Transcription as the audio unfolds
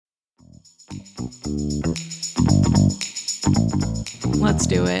Let's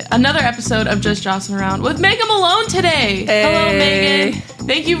do it. Another episode of Just Jostling Around with Megan Malone today. Hey. Hello, Megan.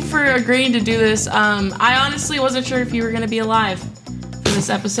 Thank you for agreeing to do this. I honestly wasn't sure if you were going to be alive for this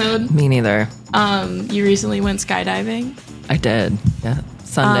episode. Me neither. You recently went skydiving. I did. Yeah.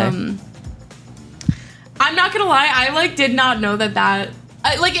 Sunday. I'm not going to lie. I did not know that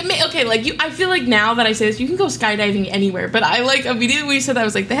I feel like now that I say this, you can go skydiving anywhere. But I immediately when you said that, I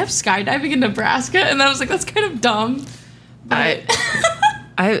was like, they have skydiving in Nebraska? And I was like, that's kind of dumb. But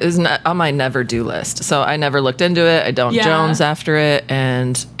I was not on my never do list, so I never looked into it. I don't Jones after it,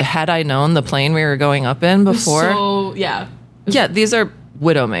 and had I known the plane we were going up in before, these are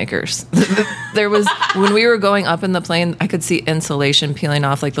Widowmakers. There was when we were going up in the plane, I could see insulation peeling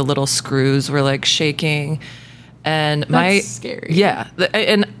off, like the little screws were like shaking, and that's scary. Yeah,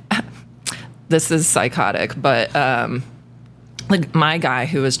 and this is psychotic, but like my guy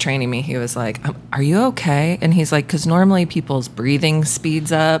who was training me, he was like, "Are you okay?" And he's like, "Because normally people's breathing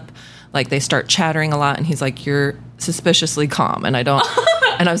speeds up, like they start chattering a lot." And he's like, "You're suspiciously calm." And I don't.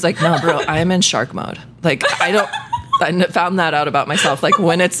 And I was like, "No, bro, I am in shark mode. Like I don't." I found that out about myself. Like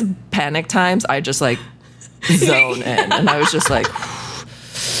when it's panic times, I just like zone in, and I was just like,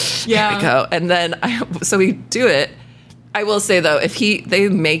 "Here we go." And then so we do it. I will say though, if they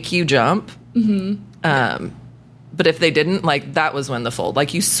make you jump. But if they didn't, like, that was when the fold.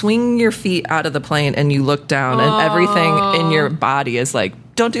 Like, you swing your feet out of the plane and you look down and everything in your body is like,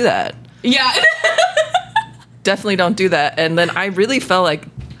 don't do that. Yeah. Definitely don't do that. And then I really felt like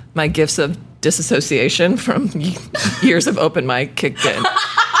my gifts of disassociation from years of open mic kicked in.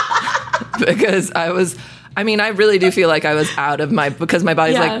 Because I really do feel like I was out of because my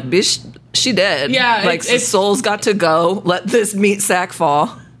body's like, bitch, she dead. Yeah. Like, the soul's got to go. Let this meat sack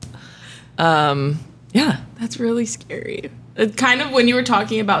fall. Yeah. That's really scary. It kind of, when you were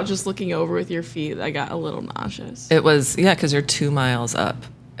talking about just looking over with your feet, I got a little nauseous. It was, because you're 2 miles up.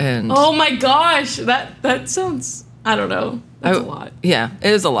 And oh my gosh, that sounds, I don't know. That's a lot. Yeah, it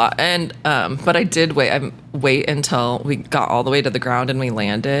is a lot. And, but I did wait until we got all the way to the ground and we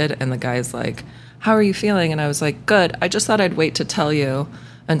landed. And the guy's like, "How are you feeling?" And I was like, "Good. I just thought I'd wait to tell you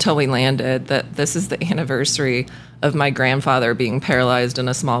until we landed that this is the anniversary of my grandfather being paralyzed in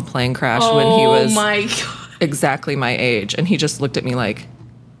a small plane crash when he was my God. Exactly my age." And he just looked at me like,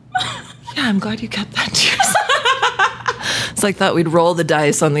 "Yeah, I'm glad you kept that to yourself." It's like thought we'd roll the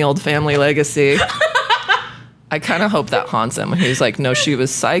dice on the old family legacy. I kind of hope that haunts him when he was like, "No, she was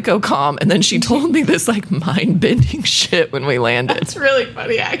psycho calm." And then she told me this like mind-bending shit when we landed. It's really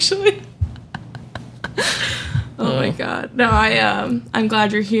funny, actually. Oh my God. No, I'm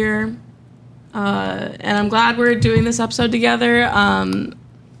glad you're here. And I'm glad we're doing this episode together.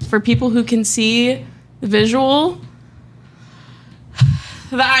 For people who can see the visual,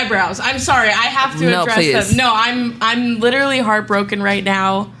 the eyebrows. I'm sorry, I have to address them. No, I'm literally heartbroken right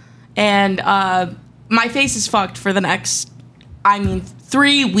now, and my face is fucked for the next,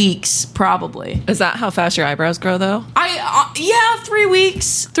 3 weeks probably. Is that how fast your eyebrows grow, though? 3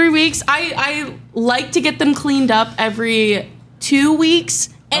 weeks. 3 weeks. I like to get them cleaned up every 2 weeks.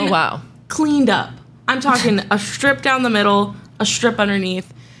 And wow. Cleaned up. I'm talking a strip down the middle, a strip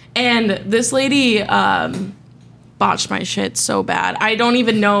underneath. And this lady botched my shit so bad. I don't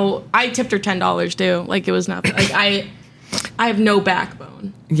even know. I tipped her $10 too. Like it was nothing. Like I have no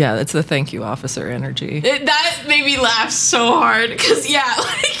backbone. Yeah, it's the thank you officer energy. That made me laugh so hard because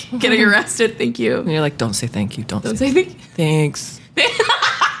like getting arrested. Thank you. And you're like, don't say thank you. Don't say thank you. Thanks.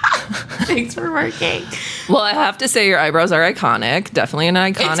 Thanks for working. Well, I have to say your eyebrows are iconic. Definitely an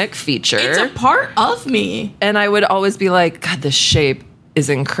iconic feature. It's a part of me. And I would always be like, God, the shape is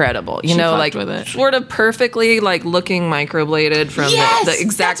incredible. You know, like sort of perfectly like looking microbladed from the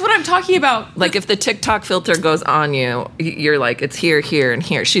exact. That's what I'm talking about. Like if the TikTok filter goes on you, you're like, it's here, here, and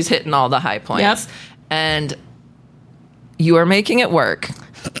here. She's hitting all the high points. Yep. And you are making it work.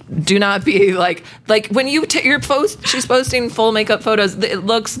 Do not be like when she's posting full makeup photos, it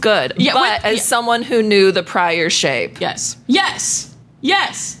looks good. Yeah, but as someone who knew the prior shape. Yes.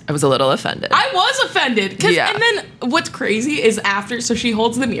 I was a little offended. I was offended. And then what's crazy is so she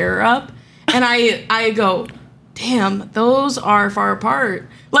holds the mirror up and I go, damn, those are far apart.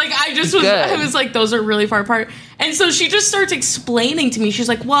 Like I was like, those are really far apart. And so she just starts explaining to me. She's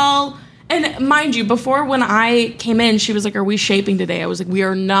like, well, and mind you, before when I came in, she was like, are we shaping today? I was like, we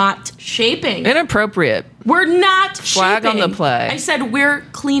are not shaping. Inappropriate. We're not Flag shaping. on the play. I said, we're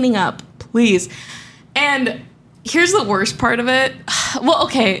cleaning up, please. And here's the worst part of it. Well,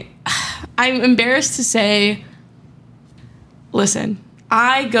 okay. I'm embarrassed to say, listen,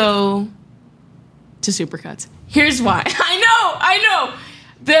 I go to Supercuts. Here's why. I know.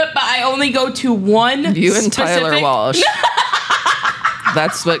 I only go to one. You and Tyler Walsh.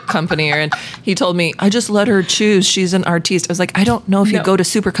 That's what company you're in. He told me, I just let her choose. She's an artiste. I was like, I don't know if you go to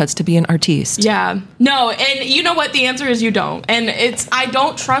Supercuts to be an artiste. Yeah. No, and you know what? The answer is you don't. And I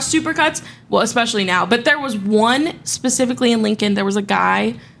don't trust Supercuts, well, especially now. But there was one specifically in Lincoln. There was a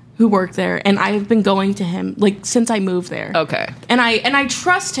guy who worked there, and I have been going to him, like, since I moved there. Okay. And I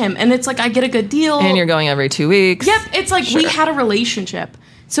trust him, and it's like I get a good deal. And you're going every 2 weeks. Yep. It's like we had a relationship.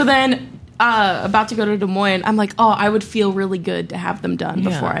 So then... about to go to Des Moines, I'm like, oh, I would feel really good to have them done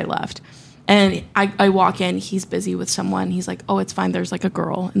before I left. And I walk in, he's busy with someone. He's like, oh, it's fine. There's like a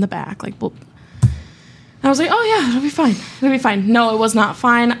girl in the back. Like, well, I was like, oh yeah, it'll be fine. It'll be fine. No, it was not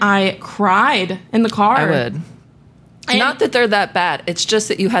fine. I cried in the car. I would. And not that they're that bad. It's just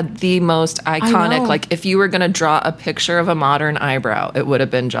that you had the most iconic, like if you were going to draw a picture of a modern eyebrow, it would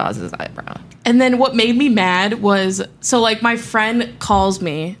have been Jaws' eyebrow. And then what made me mad was, so like my friend calls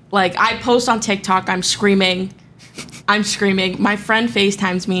me, like I post on TikTok, I'm screaming. My friend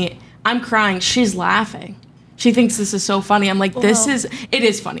FaceTimes me. I'm crying. She's laughing. She thinks this is so funny. I'm like, it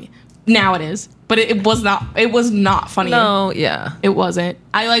is funny. Now it is. But it was not funny. No, yeah. It wasn't.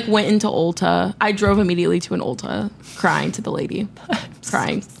 I like went into Ulta. I drove immediately to an Ulta crying to the lady.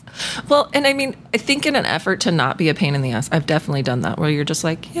 Crying. Well, and I mean, I think in an effort to not be a pain in the ass, I've definitely done that where you're just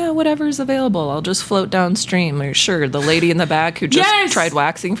like, yeah, whatever's available. I'll just float downstream. Or sure, the lady in the back who just tried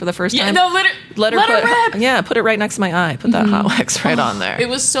waxing for the first time. No, let her rip. Yeah, put it right next to my eye. Put that hot wax right on there. It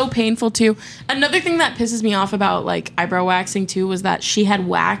was so painful too. Another thing that pisses me off about like eyebrow waxing too was that she had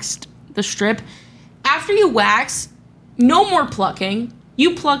waxed the strip. After you wax, no more plucking.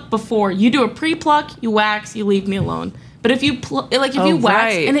 You pluck before. You do a pre-pluck, you wax, you leave me alone. But if you you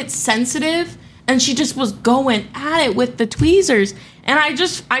wax and it's sensitive, and she just was going at it with the tweezers, and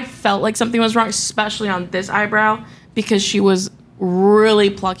I felt like something was wrong, especially on this eyebrow, because she was really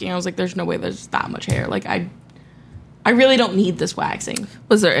plucking. I was like, there's no way there's that much hair. Like I really don't need this waxing.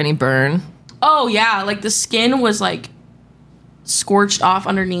 Was there any burn? Oh yeah, like the skin was like scorched off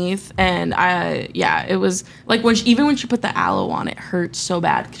underneath, and it was like when she put the aloe on, it hurt so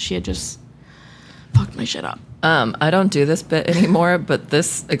bad because she had just fucked my shit up. I don't do this bit anymore, but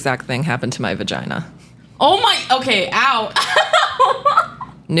this exact thing happened to my vagina. Oh my, okay, ow.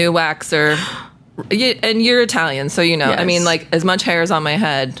 New waxer. And you're Italian, so you know. Yes. I mean, like, as much hair as on my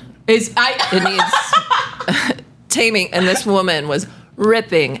head, it needs taming. And this woman was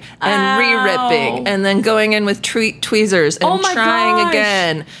ripping and re-ripping and then going in with tweezers and trying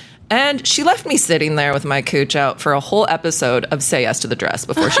again. And she left me sitting there with my cooch out for a whole episode of Say Yes to the Dress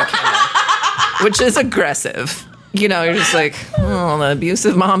before she came in. Which is aggressive. You know, you're just like, oh, the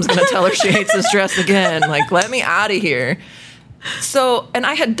abusive mom's going to tell her she hates this dress again. Like, let me out of here. So, and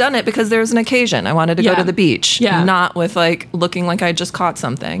I had done it because there was an occasion. I wanted to go to the beach. Yeah. Not with, like, looking like I just caught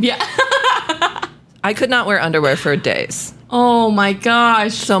something. Yeah. I could not wear underwear for days. Oh, my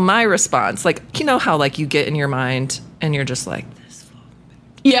gosh. So my response, like, you know how, like, you get in your mind and you're just like,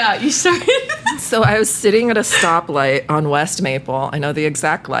 yeah, you started. So I was sitting at a stoplight on West Maple. I know the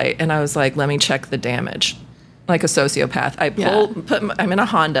exact light. And I was like, let me check the damage. Like a sociopath. I'm in a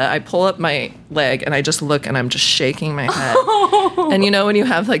Honda. I pull up my leg and I just look and I'm just shaking my head. And you know when you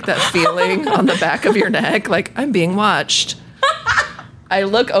have like that feeling on the back of your neck, like I'm being watched. I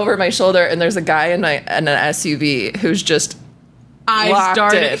look over my shoulder and there's a guy in an SUV who's just eyes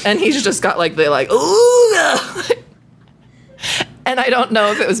darted. And he's just got like ooh. And I don't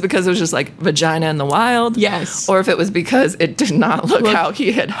know if it was because it was just like vagina in the wild. Yes. Or if it was because it did not look how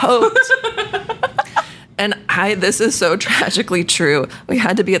he had hoped. And this is so tragically true. We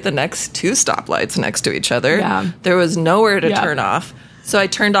had to be at the next 2 stoplights next to each other. Yeah. There was nowhere to turn off. So I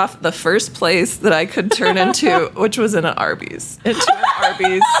turned off the first place that I could turn into, which was in an Arby's. Into an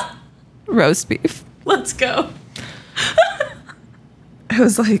Arby's roast beef. Let's go. I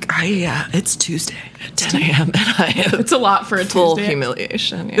was like, it's Tuesday at 10 a.m. and I have it's a lot for a full Tuesday.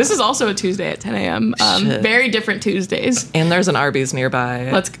 Humiliation. Yeah. This is also a Tuesday at 10 a.m. Very different Tuesdays. And there's an Arby's nearby.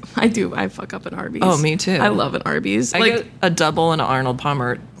 Let's go. I fuck up an Arby's. Oh, me too. I love an Arby's. I get a double and an Arnold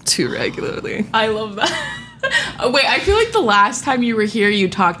Palmer too regularly. I love that. Wait, I feel like the last time you were here, you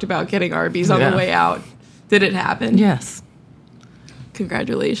talked about getting Arby's on the way out. Did it happen? Yes.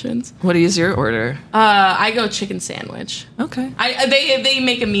 Congratulations. What is your order? I go chicken sandwich. Okay. They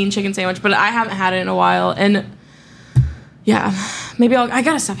make a mean chicken sandwich, but I haven't had it in a while, and yeah, maybe I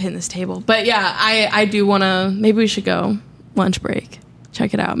gotta stop hitting this table. But yeah, I do want to. Maybe we should go lunch break.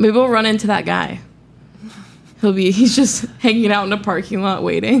 Check it out. Maybe we'll run into that guy. He's just hanging out in a parking lot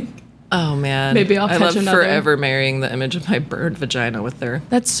waiting. Oh, man. Maybe I'll catch another. Forever marrying the image of my burned vagina with their...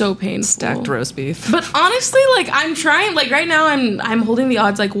 That's so painful. Stacked roast beef. But honestly, like, I'm trying... Like, right now, I'm holding the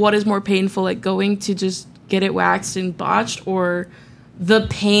odds, like, what is more painful? Like, going to just get it waxed and botched, or the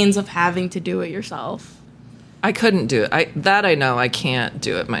pains of having to do it yourself? I couldn't do it. I know I can't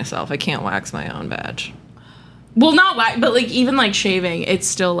do it myself. I can't wax my own vag. Well, not wax, but, like, even, like, shaving, it's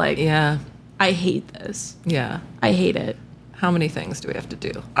still, like... Yeah. I hate this. Yeah. I hate it. How many things do we have to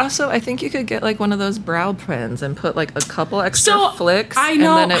do? Also, I think you could get like one of those brow pens and put like a couple extra flicks. I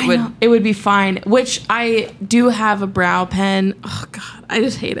know, and then it would be fine. Which I do have a brow pen. Oh God, I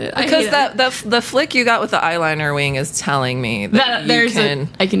just hate it. Because the flick you got with the eyeliner wing is telling me that you can.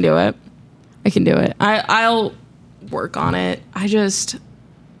 I can do it. I can do it. I'll work on it.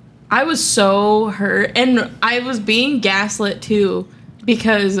 I was so hurt, and I was being gaslit too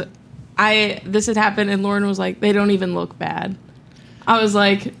because. This had happened, and Lauren was like, they don't even look bad. I was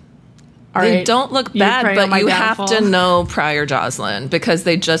like, all right. They don't look bad, but you have to know prior Jocelyn, because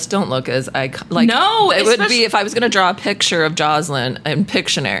they just don't look as like. No, it would be if I was going to draw a picture of Jocelyn in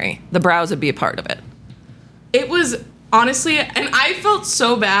Pictionary, the brows would be a part of it. It was honestly, and I felt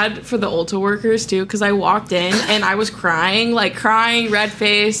so bad for the Ulta workers too, because I walked in and I was crying, red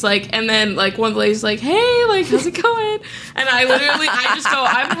face, like, and then like one of the ladies like, hey, like, how's it going? And I just go,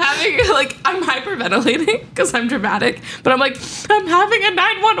 I'm hyperventilating because I'm dramatic, but I'm like, I'm having a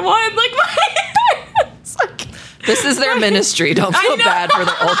 911, like, it's like, this is their ministry. Don't feel bad for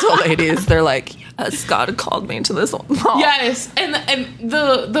the Ulta ladies. They're like, yes, God called me to this mall. Yes, and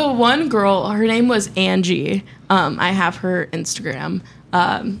the one girl, her name was Angie. I have her Instagram.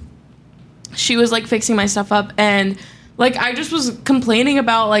 She was like fixing my stuff up, and like I just was complaining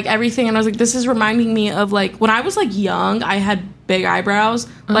about like everything, and I was like, this is reminding me of like when I was like young, I had big eyebrows.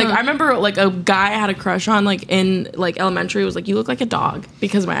 Like I remember like a guy I had a crush on like in like elementary was like, you look like a dog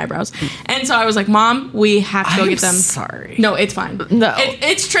because of my eyebrows. And so I was like, Mom, we have to go get them. Sorry. No, it's fine. No.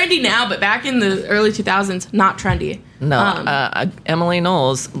 It's trendy now, but back in the early 2000s, not trendy. No, Emily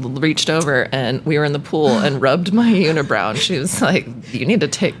Knowles reached over and we were in the pool and rubbed my unibrow, and she was like, you need to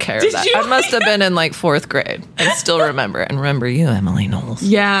take care of that. I must have been in like 4th grade. I still remember it. And remember you, Emily Knowles.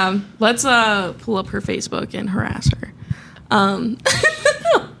 Yeah. Let's pull up her Facebook and harass her.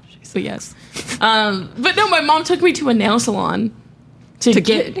 But yes. But no, my mom took me to a nail salon to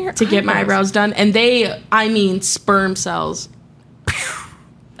get my eyebrows done, and sperm cells.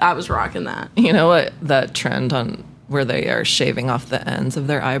 I was rocking that. You know what? That trend on where they are shaving off the ends of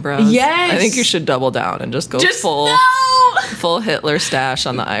their eyebrows. Yes. I think you should double down and just go full Hitler stash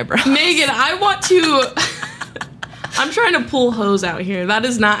on the eyebrows. Megan, I want to. I'm trying to pull hose out here. That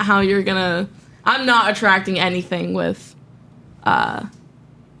is not how you're gonna. I'm not attracting anything with.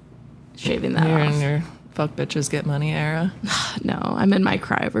 Shaving that You're off. in your fuck bitches get money era. No, I'm in my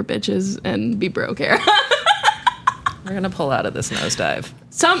cry over bitches and be broke era. We're gonna pull out of this nosedive.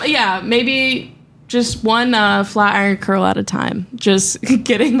 Maybe just one flat iron curl at a time. Just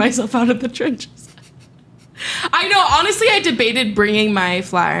getting myself out of the trenches. I know. Honestly, I debated bringing my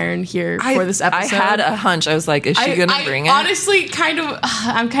flat iron here for this episode. I had a hunch. I was like, is she gonna bring it? Honestly,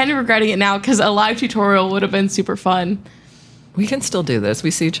 I'm kind of regretting it now because a live tutorial would have been super fun. We can still do this.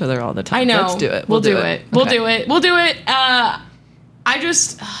 We see each other all the time. I know. Let's do it. We'll do it. We'll do it. I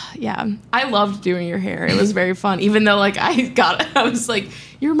loved doing your hair. It was very fun. Even though, like, I was like,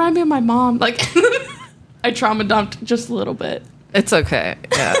 you remind me of my mom. Like, I trauma dumped just a little bit. It's okay.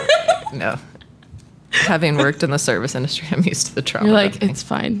 Yeah. No. Having worked in the service industry, I'm used to the trauma. You're like, it's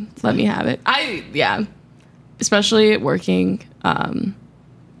fine. Let me have it. Especially working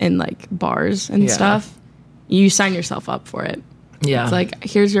in, like, bars and stuff. You sign yourself up for it. Yeah. It's like,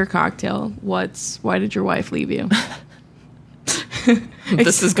 here's your cocktail. Why did your wife leave you?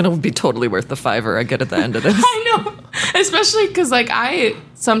 This is going to be totally worth the $5 I get at the end of this. I know. Especially because, like, I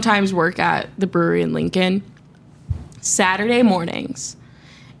sometimes work at the brewery in Lincoln Saturday mornings.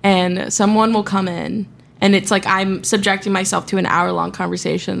 And someone will come in. And it's like I'm subjecting myself to an hour-long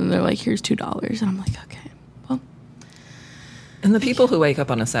conversation. And they're like, here's $2. And I'm like, okay. And the people who wake up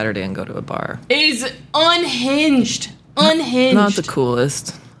on a Saturday and go to a bar is unhinged. Not the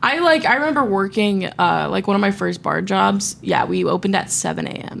coolest. I remember working like one of my first bar jobs. Yeah, we opened at 7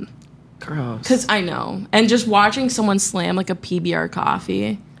 a.m. Gross. Because I know, and just watching someone slam like a PBR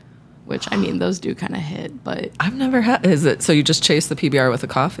coffee, which I mean those do kind of hit. But I've never had. Is it so you just chase the PBR with a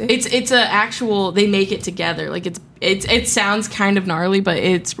coffee? It's a actual. They make it together. Like it sounds kind of gnarly, but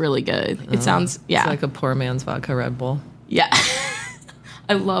it's really good. It sounds It's like a poor man's vodka Red Bull. Yeah.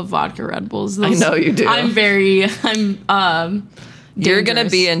 I love vodka Red Bulls. I know you do. You're going to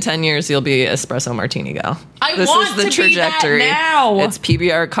be, in 10 years, you'll be espresso martini gal. This is the trajectory. Be that now. It's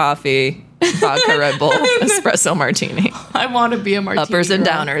PBR coffee, vodka Red Bull, espresso martini. I want to be a martini Uppers and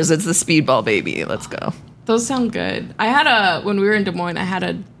girl. downers. It's the speedball baby. Let's go. Those sound good. When we were in Des Moines,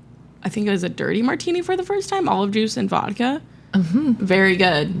 I think it was a dirty martini for the first time, olive juice and vodka. Mm-hmm. Very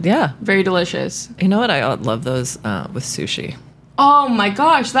good. Yeah. Very delicious. You know what? I love those with sushi. Oh my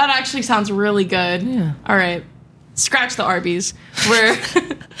gosh, that actually sounds really good. Yeah. All right. Scratch the Arby's.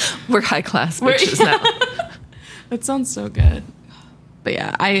 We're high class bitches now. That sounds so good. But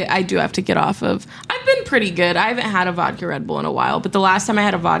yeah, I do have to get off of... I've been pretty good. I haven't had a vodka Red Bull in a while, but the last time I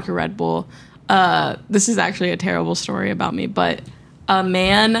had a vodka Red Bull, this is actually a terrible story about me, but a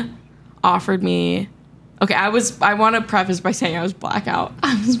man offered me... Okay, I want to preface by saying I was blackout.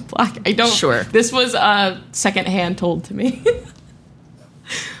 I was black. I don't... Sure. This was secondhand told to me.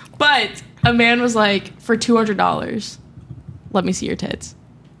 But a man was like, for $200, let me see your tits.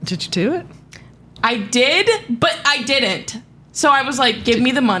 Did you do it? I did, but I didn't. So I was like, give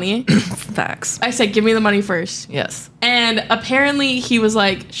me the money. Facts. I said, give me the money first. Yes. And apparently he was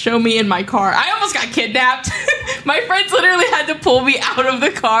like, show me in my car. I almost got kidnapped. My friends literally had to pull me out of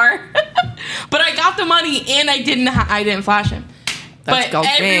the car. But I got the money and I didn't flash him. That's called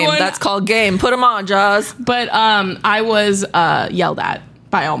game. That's called game. Put them on, Jaws. But I was yelled at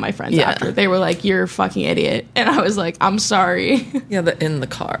by all my friends after. They were like, you're a fucking idiot. And I was like, I'm sorry. Yeah, the in the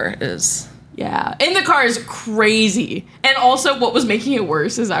car is... Yeah. In the car is crazy. And also what was making it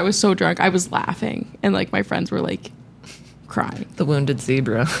worse is I was so drunk, I was laughing. And like my friends were like crying. The wounded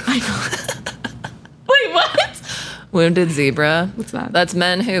zebra. I know. Wait, what? Wounded zebra. What's that? That's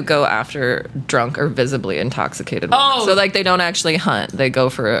men who go after drunk or visibly intoxicated women. Oh. So like they don't actually hunt. They go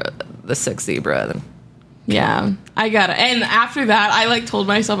for the sick zebra. Yeah. I got it. And after that, I like told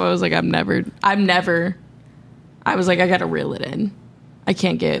myself, I was like, I was like, I got to reel it in. I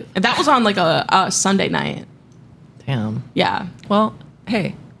can't get... And that was on like a Sunday night. Damn. Yeah. Well,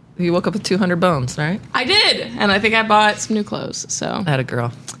 hey, you woke up with 200 bones, right? I did. And I think I bought some new clothes. So. Atta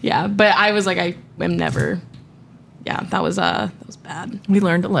girl. Yeah. But I was like, I am never... Yeah, that was bad. We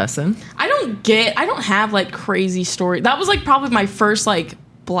learned a lesson. I don't have like crazy story. That was like probably my first like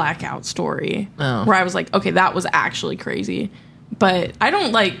blackout story. Oh. Where I was like, okay, that was actually crazy. But I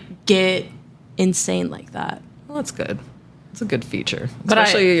don't like get insane like that. Well, that's good. It's a good feature. But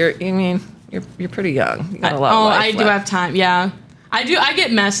especially you're pretty young. You got a lot of life I do have time. Yeah. I do. I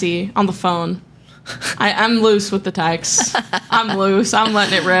get messy on the phone. I'm loose with the texts. I'm loose. I'm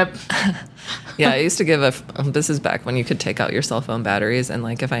letting it rip. Yeah, I used to give this is back when you could take out your cell phone batteries, and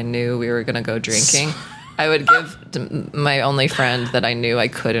like if I knew we were going to go drinking, I would give to my only friend that I knew I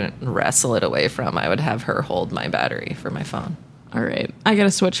couldn't wrestle it away from, I would have her hold my battery for my phone. All right. I got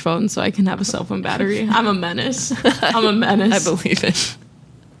to switch phones so I can have a cell phone battery. I'm a menace. I'm a menace. I believe it.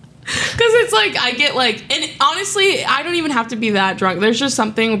 Because it's like, I get like, and honestly, I don't even have to be that drunk. There's just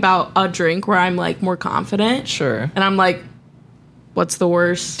something about a drink where I'm like more confident. Sure. And I'm like, what's the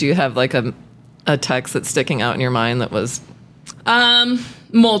worst? Do you have like a text that's sticking out in your mind that was...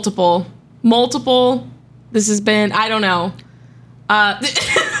 Multiple. This has been, I don't know.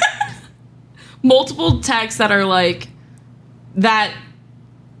 Multiple texts that are like, that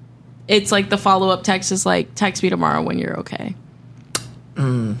it's like the follow-up text is like, text me tomorrow when you're okay.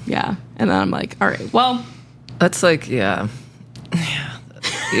 Yeah. And then I'm like, all right, well. That's like, yeah.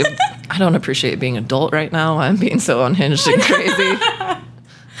 I don't appreciate being adult right now. I'm being so unhinged and crazy.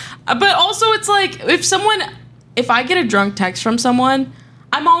 But also it's like, if I get a drunk text from someone,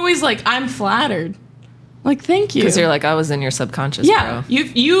 I'm always like, I'm flattered. Like, thank you. Because you're like, I was in your subconscious, yeah, bro.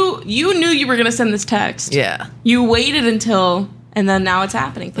 You knew you were going to send this text. Yeah. You waited until, and then now it's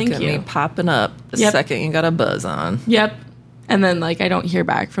happening. Thank you. Look at me popping up the second you got a buzz on. Yep. And then, like, I don't hear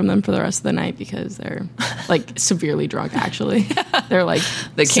back from them for the rest of the night because they're, like, severely drunk, actually. They're, like,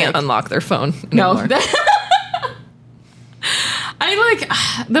 they can't unlock their phone anymore. No.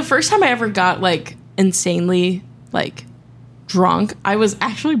 The first time I ever got, like, insanely, like, drunk, I was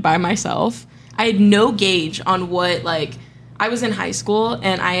actually by myself. I had no gauge on what, like, I was in high school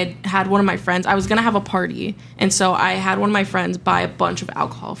and I had one of my friends, I was going to have a party. And so I had one of my friends buy a bunch of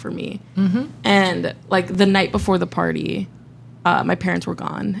alcohol for me. Mm-hmm. And, like, the night before the party, my parents were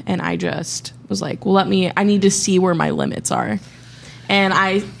gone. And I just was like, well, I need to see where my limits are. And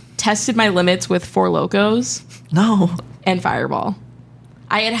I tested my limits with Four Locos. No. And Fireball.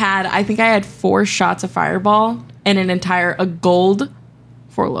 I think I had 4 shots of Fireball and a gold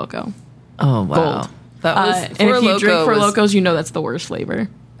Four Loco. Oh, wow. Gold. That was and if you drink Four Locos, you know that's the worst flavor.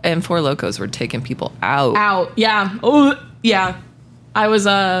 And Four Locos were taking people out. Yeah. Oh, yeah. I was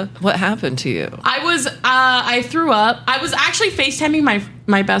What happened to you? I threw up. I was actually FaceTiming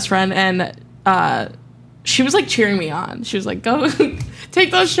my best friend, and she was like cheering me on. She was like, go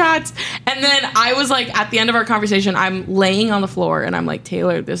take those shots. And then I was like, at the end of our conversation, I'm laying on the floor and I'm like,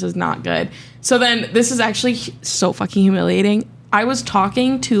 Taylor, this is not good. So then this is actually so fucking humiliating. I was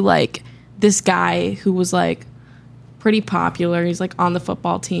talking to like this guy who was like pretty popular. He's like on the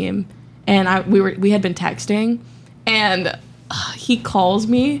football team. And we had been texting, and he calls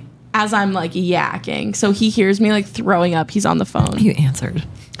me as I'm like yakking. So he hears me like throwing up. He's on the phone. You answered.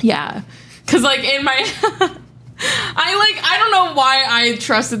 Yeah. Cause like in my, I don't know why I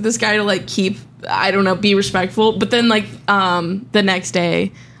trusted this guy to like be respectful. But then like, the next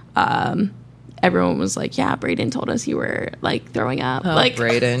day, everyone was like, yeah, Brayden told us you were like throwing up. Oh, like,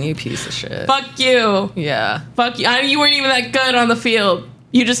 Brayden, you piece of shit. Fuck you. Yeah. Fuck you. You weren't even that good on the field.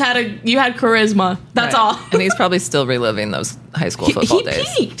 You just had charisma. That's all. And he's probably still reliving those high school football days.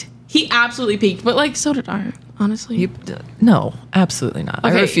 He peaked. He absolutely peaked. But like, so did I, honestly. No, absolutely not.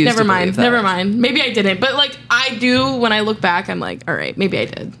 Okay, I refuse to believe that. Never mind. Maybe I didn't. But like, I do when I look back, I'm like, all right, maybe I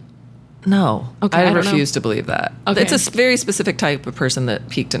did. No. Okay, I refuse to believe that. Okay. It's a very specific type of person that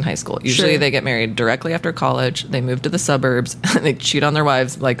peaked in high school. Usually they get married directly after college. They move to the suburbs. And they cheat on their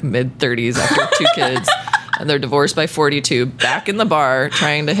wives like mid-30s after 2 kids. And they're divorced by 42, back in the bar,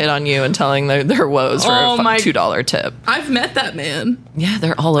 trying to hit on you and telling their woes for a $2 tip. I've met that man. Yeah,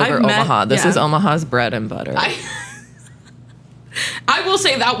 they're all over Omaha. This is Omaha's bread and butter. I will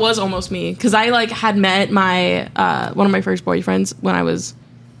say that was almost me, because I like had met my one of my first boyfriends when I was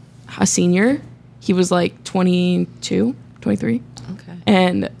a senior. He was like 22, 23. Okay.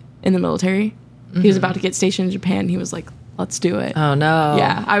 And in the military. He was about to get stationed in Japan. He was like, let's do it. Oh, no.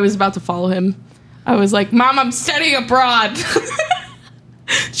 Yeah, I was about to follow him. I was like, Mom, I'm studying abroad.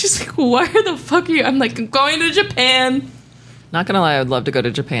 She's like, where the fuck are you? I'm like, I'm going to Japan. Not gonna lie, I would love to go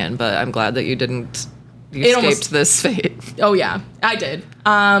to Japan, but I'm glad that you escaped this fate. Oh, yeah, I did.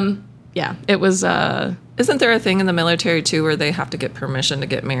 Yeah, it was... Isn't there a thing in the military, too, where they have to get permission to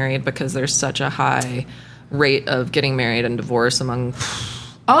get married because there's such a high rate of getting married and divorce among...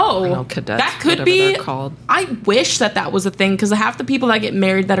 cadets, that could be called. I wish that was a thing, because half the people that get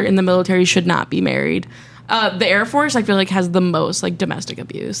married that are in the military should not be married. The Air Force, I feel like, has the most like domestic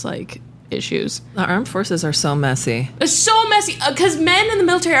abuse like issues. The armed forces are so messy. It's so messy because men in the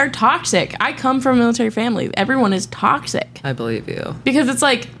military are toxic. I come from a military family. Everyone is toxic. I believe you. Because it's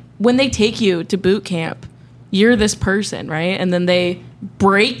like when they take you to boot camp, you're this person, right? And then they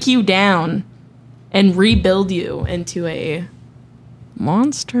break you down and rebuild you into a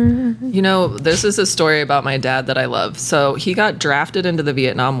monster. You know, this is a story about my dad that I love. So he got drafted into the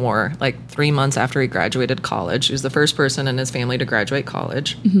Vietnam War like 3 months after he graduated college. He was the first person in his family to graduate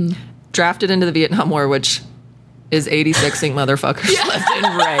college. Mm-hmm. Drafted into the Vietnam War, which is 86ing motherfuckers left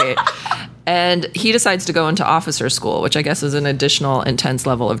and right. And he decides to go into officer school, which I guess is an additional intense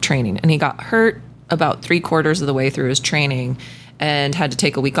level of training. And he got hurt about 3/4 of the way through his training and had to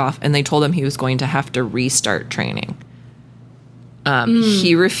take a week off. And they told him he was going to have to restart training.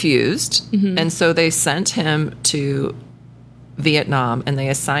 He refused, and so they sent him to Vietnam, and they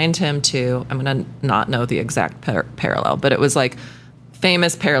assigned him to, I'm going to not know the exact parallel, but it was like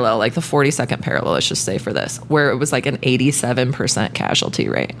famous parallel, like the 42nd parallel, let's just say for this, where it was like an 87% casualty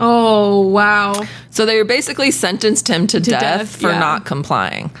rate. Oh, wow. So they basically sentenced him to death for not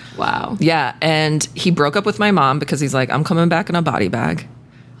complying. Wow. Yeah, and he broke up with my mom because he's like, I'm coming back in a body bag,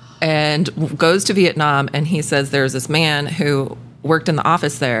 and goes to Vietnam, and he says there's this man who worked in the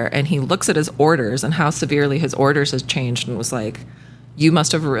office there, and he looks at his orders and how severely his orders has changed and was like, you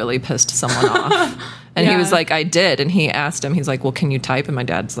must have really pissed someone off. And he was like, I did. And he asked him, he's like, well, can you type? And my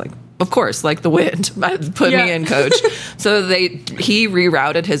dad's like, of course, like the wind. Put me in, coach. So he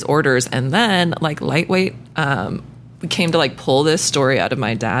rerouted his orders, and then like lightweight came to like pull this story out of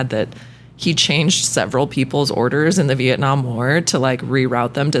my dad that he changed several people's orders in the Vietnam War to like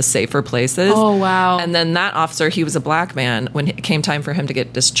reroute them to safer places. Oh, wow. And then that officer, he was a black man. When it came time for him to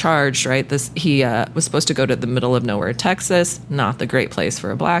get discharged, right, he was supposed to go to the middle of nowhere, Texas, not the great place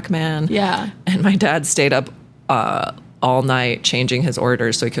for a black man. Yeah. And my dad stayed up all night changing his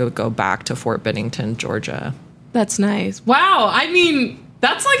orders so he could go back to Fort Bennington, Georgia. That's nice. Wow. I mean,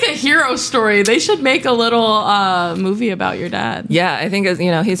 that's like a hero story. They should make a little movie about your dad. Yeah, I think,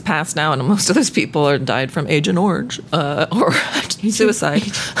 he's passed now, and most of those people are died from Agent Orange or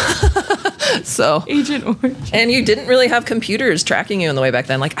suicide. So Agent Orange. And you didn't really have computers tracking you in the way back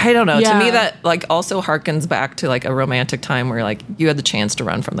then. Like, I don't know. Yeah. To me, that like also harkens back to like a romantic time where like you had the chance to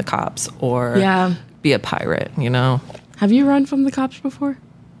run from the cops or be a pirate, you know? Have you run from the cops before?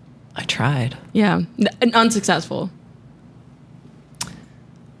 I tried. Yeah. Unsuccessful.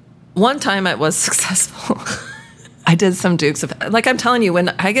 One time I was successful. I did some Dukes of... Like I'm telling you, when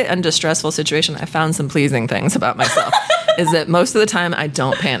I get into a stressful situation, I found some pleasing things about myself. Is that most of the time I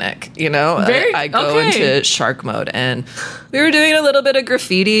don't panic, you know? I go into shark mode. And we were doing a little bit of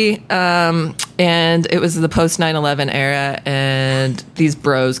graffiti, and it was the post 9/11 era, and these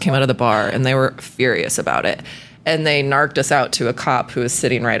bros came out of the bar, and they were furious about it. And they narked us out to a cop who was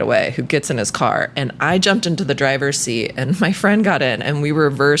sitting right away, who gets in his car. And I jumped into the driver's seat, and my friend got in, and we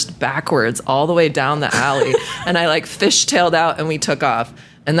reversed backwards all the way down the alley. And I like fishtailed out, and we took off.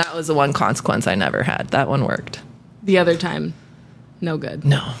 And that was the one consequence I never had. That one worked. The other time, no good.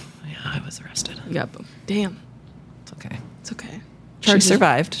 No. Yeah, I was arrested. Yep. Damn. It's okay. It's okay. She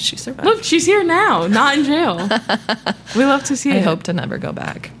survived. She survived. Look, she's here now, not in jail. We love to see it. I hope to never go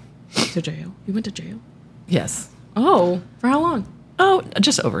back. To jail? You went to jail? Yes. Oh, for how long? Oh,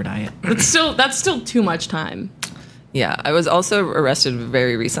 just overnight. That's still too much time. Yeah, I was also arrested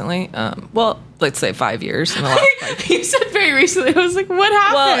very recently. Well, let's say 5 years in the last 5 years. You said very recently. I was like, what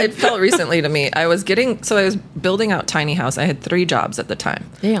happened? Well, it felt recently to me. I was building out tiny house. I had 3 jobs at the time.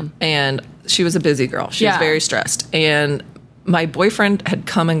 Damn. And she was a busy girl. She was very stressed. And my boyfriend had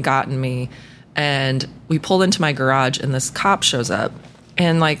come and gotten me, and we pulled into my garage, and this cop shows up.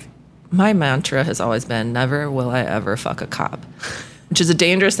 And like, my mantra has always been, never will I ever fuck a cop, which is a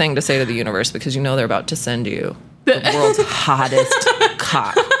dangerous thing to say to the universe because you know they're about to send you the world's hottest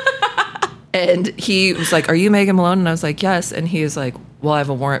cop. And he was like, are you Megan Malone? And I was like, yes. And he was like, well, I have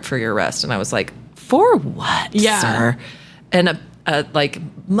a warrant for your arrest. And I was like, for what, sir? And like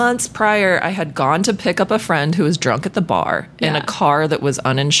months prior, I had gone to pick up a friend who was drunk at the bar in a car that was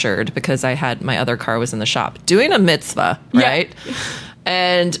uninsured because my other car was in the shop doing a mitzvah, right? Yeah.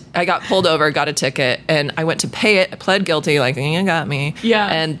 And I got pulled over, got a ticket, and I went to pay it. I pled guilty, like, you got me. Yeah.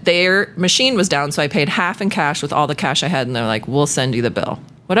 And their machine was down, so I paid half in cash with all the cash I had, and they're like, we'll send you the bill.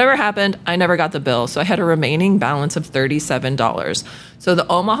 Whatever happened, I never got the bill, so I had a remaining balance of $37. So the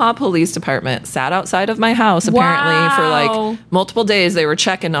Omaha Police Department sat outside of my house, apparently, for like multiple days. They were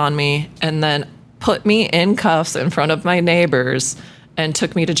checking on me, and then put me in cuffs in front of my neighbors and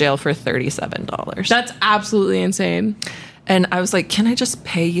took me to jail for $37. That's absolutely insane. And I was like, can I just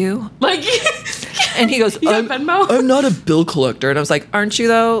pay you? Like, and he goes, I'm not a bill collector. And I was like, aren't you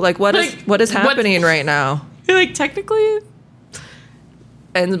though? Like, what is happening right now? You're like, technically.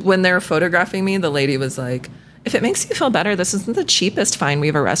 And when they were photographing me, the lady was like, if it makes you feel better, this isn't the cheapest fine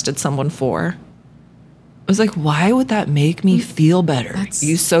we've arrested someone for. I was like, why would that make me feel better?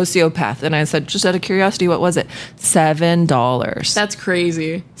 You sociopath. And I said, just out of curiosity, what was it? $7. That's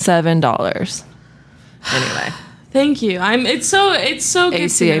crazy. $7. Anyway. Thank you. It's so good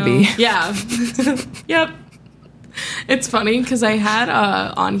ACAB. to know. Yeah. Yep. It's funny because I had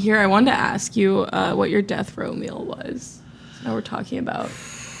on here, I wanted to ask you what your death row meal was. Now we're talking about.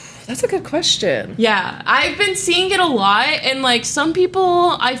 That's a good question. Yeah. I've been seeing it a lot, and like some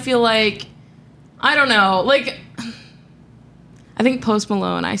people, I feel like, I don't know, like I think Post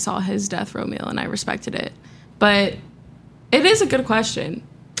Malone, I saw his death row meal and I respected it. But it is a good question.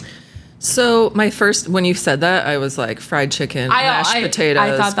 So when you said that, I was like fried chicken, mashed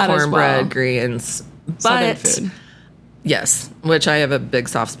potatoes, cornbread, greens. Southern food. Yes, which I have a big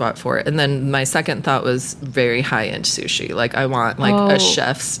soft spot for. And then my second thought was very high-end sushi. Like I want a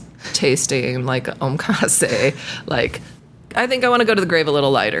chef's tasting, like omakase. Like I think I want to go to the grave a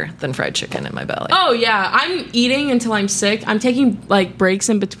little lighter than fried chicken in my belly. Oh, yeah. I'm eating until I'm sick. I'm taking like breaks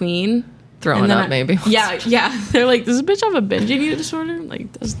in between. Throwing up, maybe. Yeah. They're like, does this bitch have a binge eating disorder?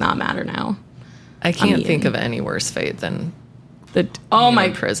 Like, does not matter now. I can't think of any worse fate than being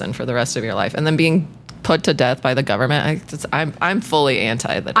in prison for the rest of your life, and then being put to death by the government. I'm fully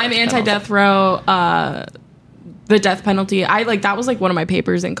anti the. I'm anti-death row. The death penalty. That was like one of my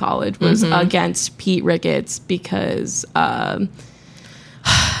papers in college was against Pete Ricketts because.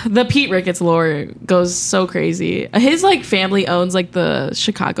 The Pete Ricketts lore goes so crazy. His family owns the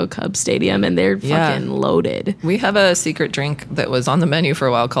Chicago Cubs stadium, and they're fucking loaded. We have a secret drink that was on the menu for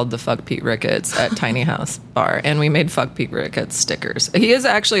a while called the Fuck Pete Ricketts at Tiny House Bar, and we made Fuck Pete Ricketts stickers. He is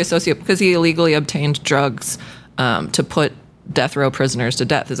actually associated because he illegally obtained drugs to put death row prisoners to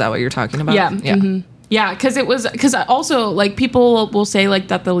death. Is that what you're talking about? Yeah. Mm-hmm. Yeah, because also people will say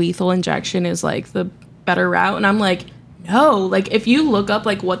that the lethal injection is the better route, and I'm like. No, if you look up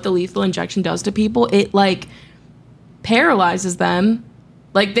what the lethal injection does to people, it paralyzes them.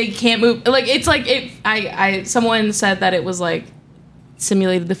 They can't move. It's someone said that it was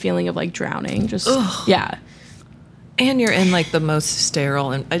simulated the feeling of drowning. Just ugh. Yeah. And you're in the most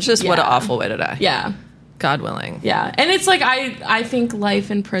sterile and it's just what an awful way to die. Yeah. God willing. Yeah. And it's I think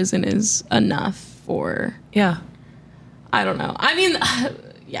life in prison is enough for yeah. I don't know. I mean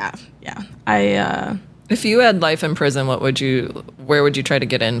yeah. I If you had life in prison, where would you try to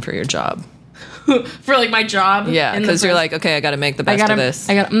get in for your job? For like my job? Yeah, because you're like, okay, I got to make the best of this.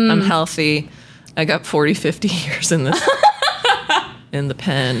 I'm healthy. I got 40, 50 years in this in the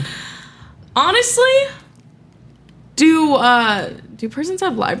pen. Honestly, do prisons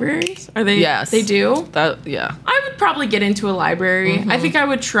have libraries? Are they? Yes, they do. Yeah. I would probably get into a library. I think I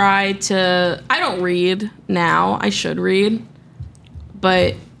would try to. I don't read now. I should read,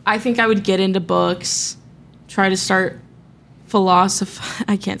 but I think I would get into books. Try to start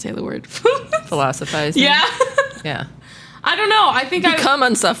I can't say the word. Philosophizing. Yeah. Yeah. I don't know. I think become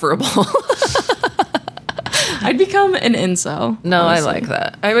unsufferable. I'd become an incel. No, honestly. I like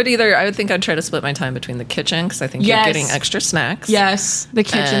that. I would think I'd try to split my time between the kitchen, because I think you're getting extra snacks. Yes, the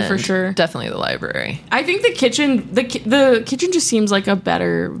kitchen for sure. Definitely the library. I think the kitchen, the kitchen just seems like a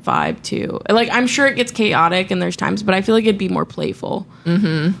better vibe too. Like, I'm sure it gets chaotic and there's times, but I feel like it'd be more playful.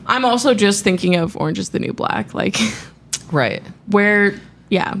 Mm-hmm. I'm also just thinking of Orange is the New Black. Like, right. Where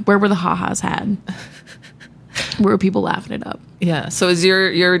were the ha-has had? Where were people laughing it up? Yeah. So is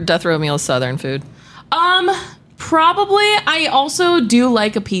your death row meal Southern food? Probably. I also do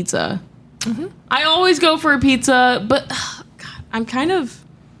like a pizza. Mm-hmm. I always go for a pizza, but God, I'm kind of,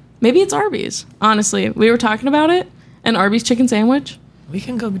 maybe it's Arby's. Honestly, we were talking about it, an Arby's chicken sandwich. We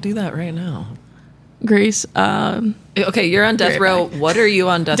can go do that right now. Grace. Okay, you're on death row. Back. What are you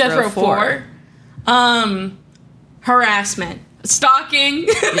on death row for? Harassment, stalking.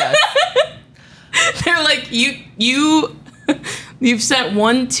 Yes. They're like, you've sent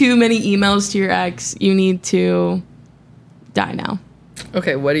one too many emails to your ex. You need to die now.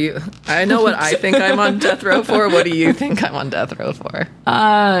 Okay, I know what I think I'm on death row for. What do you think I'm on death row for?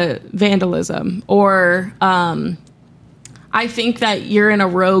 Vandalism. Or I think that you're in a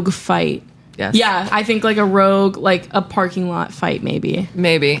rogue fight. Yes. Yeah, I think like a rogue, like a parking lot fight, maybe.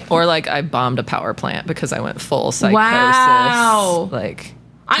 Maybe. Or like I bombed a power plant because I went full psychosis. Wow. Like,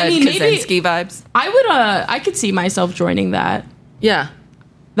 I mean, Kaczynski vibes. I could see myself joining that. Yeah.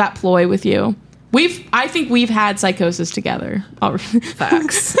 That ploy with you. I think we've had psychosis together.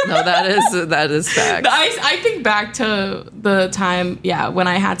 Facts. No, that is facts. I think back to the time, when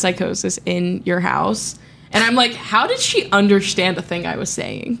I had psychosis in your house, and I'm like, how did she understand the thing I was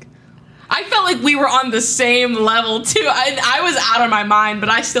saying? I felt like we were on the same level too. I was out of my mind, but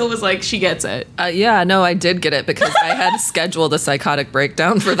I still was like, she gets it. Yeah, no, I did get it because I had scheduled a psychotic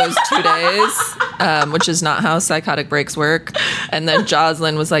breakdown for those 2 days, which is not how psychotic breaks work. And then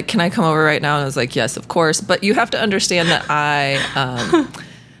Jocelyn was like, can I come over right now? And I was like, yes, of course. But you have to understand that I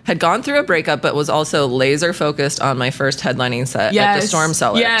had gone through a breakup, but was also laser focused on my first headlining set at the Storm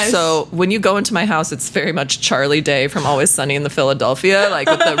Cellar. Yes. So when you go into my house, it's very much Charlie Day from Always Sunny in the Philadelphia, like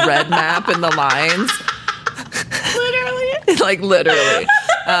with the red map and the lines. Literally.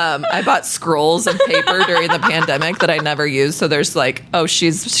 I bought scrolls of paper during the pandemic that I never used. So there's like, oh,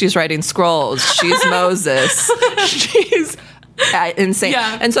 she's writing scrolls. She's Moses. She's insane.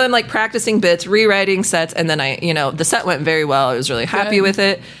 Yeah. And so I'm like practicing bits, rewriting sets, and then the set went very well. I was really happy with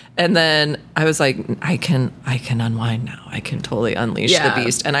it. And then I was like, I can unwind now. I can totally unleash the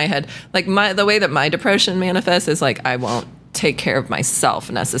beast. And I had like the way that my depression manifests is like I won't take care of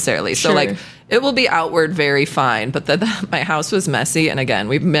myself necessarily. So like it will be outward very fine, but my house was messy. And again,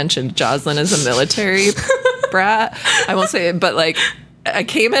 we've mentioned Jocelyn is a military brat. I won't say it, but like I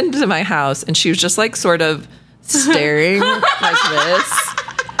came into my house and she was just like sort of staring like this,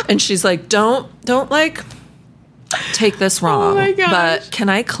 and she's like, don't like take this wrong, but can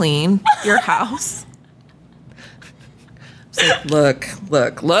I clean your house? I was like,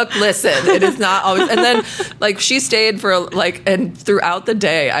 look, listen, it is not always. And then like she stayed for and throughout the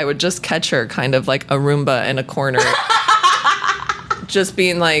day I would just catch her kind of like a Roomba in a corner just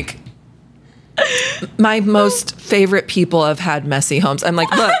being like, my most favorite people have had messy homes. I'm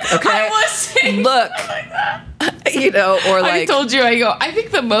like, look, okay, look, or like, I told you, I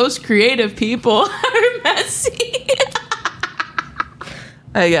think the most creative people are messy.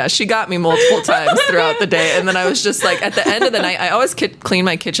 Yeah, she got me multiple times throughout the day. And then I was just like, at the end of the night, I always clean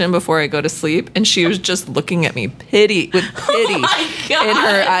my kitchen before I go to sleep. And she was just looking at me with pity in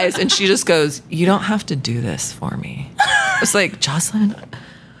her eyes. And she just goes, you don't have to do this for me. It's like, Jocelyn,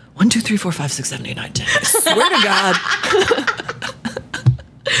 1, 2, 3, 4, 5, 6, 7, 8, 9, 10. I swear to God.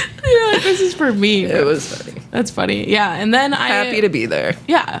 You're like, this is for me. It was funny. That's funny. Yeah. And then happy to be there.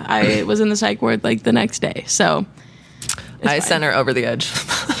 Yeah. I was in the psych ward like the next day. So I sent her over the edge.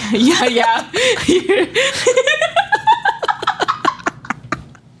 Yeah.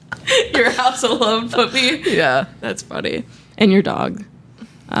 Your house alone put me. Yeah. That's funny. And your dog.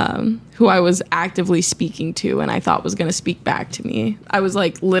 who I was actively speaking to and I thought was going to speak back to me. I was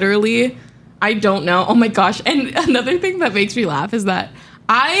like, literally, I don't know. Oh my gosh. And another thing that makes me laugh is that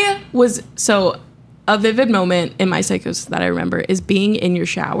a vivid moment in my psychosis that I remember is being in your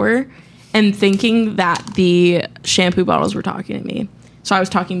shower and thinking that the shampoo bottles were talking to me. So I was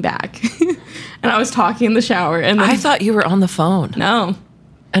talking back and I was talking in the shower. And I thought you were on the phone. No.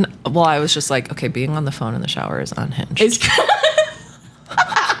 And well, I was just like, okay, being on the phone in the shower is unhinged.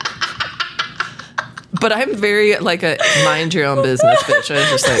 But I'm very like a mind your own business bitch. I was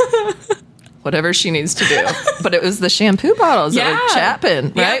just like, whatever she needs to do. But it was the shampoo bottles that were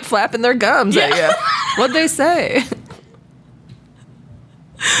chapping, right? Flapping their gums at you. What'd they say?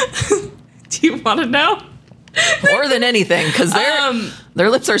 Do you want to know? More than anything, because their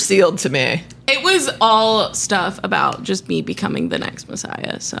lips are sealed to me. It was all stuff about just me becoming the next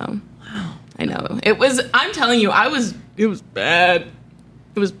Messiah. So, wow. I know. It was, I'm telling you, it was bad.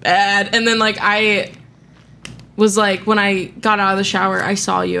 It was bad. And then, like, I was like, when I got out of the shower, I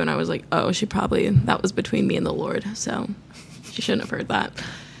saw you and I was like, oh, that was between me and the Lord. So, she shouldn't have heard that.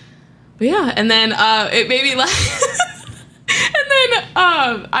 But yeah, and then it made me laugh. And then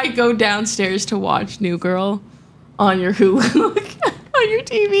I go downstairs to watch New Girl on your Hulu, on your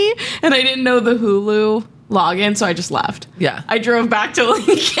TV, and I didn't know the Hulu login, so I just left. Yeah. I drove back to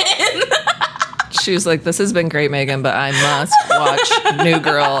Lincoln. She was like, this has been great, Megan, but I must watch New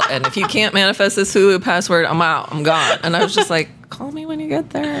Girl, and if you can't manifest this Hulu password, I'm out. I'm gone. And I was just like, call me when you get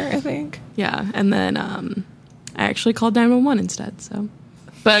there, I think. Yeah, and then I actually called 911 instead, so.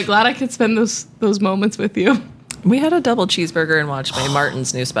 But glad I could spend those moments with you. We had a double cheeseburger and watched Mae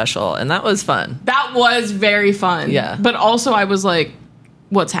Martin's new special, and that was fun. That was very fun. Yeah. But also I was like,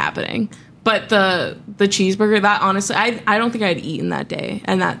 what's happening? But the cheeseburger, that honestly, I don't think I had eaten that day,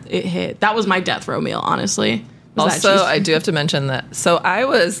 and that it hit. That was my death row meal, honestly. Also, I do have to mention that. So I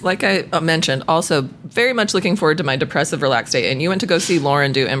was, like I mentioned, also very much looking forward to my depressive, relaxed day, and you went to go see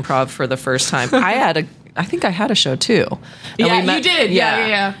Lauren do improv for the first time. I think I had a show too. And yeah, you did.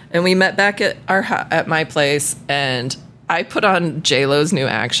 Yeah. And we met back at my place, and I put on J-Lo's new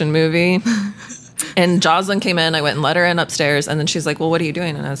action movie. And Jocelyn came in. I went and let her in upstairs, and then she's like, "Well, what are you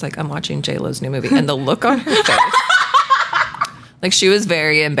doing?" And I was like, "I'm watching J-Lo's new movie." And the look on her face, like she was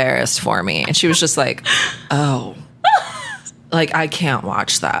very embarrassed for me, and she was just like, "Oh." Like, I can't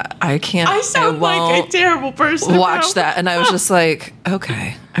watch that. I sound like a terrible person. Watch that. And I was just like,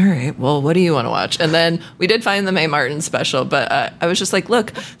 okay, all right, well, what do you want to watch? And then we did find the Mae Martin special, but I was just like,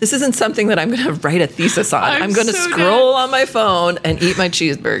 look, this isn't something that I'm going to write a thesis on. I'm going to scroll on my phone and eat my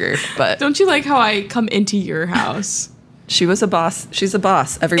cheeseburger. But don't you like how I come into your house? She was a boss. She's a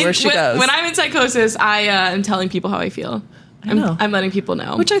boss everywhere she goes. When I'm in psychosis, I am telling people how I feel. I'm letting people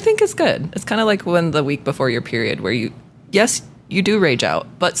know. Which I think is good. It's kind of like when the week before your period where yes, you do rage out,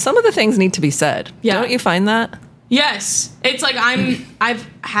 but some of the things need to be said. Yeah. Don't you find that? Yes. It's like I've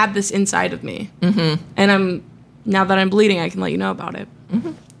had this inside of me. Mm-hmm. And now that I'm bleeding, I can let you know about it.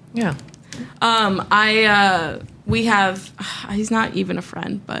 Mm-hmm. Yeah. We have, he's not even a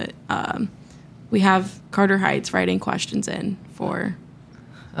friend, but we have Carter Heights writing questions in for.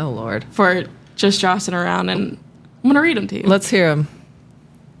 Oh, Lord. For just jossing around, and I'm going to read them to you. Let's hear them.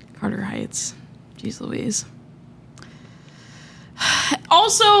 Carter Heights. Jeez Louise.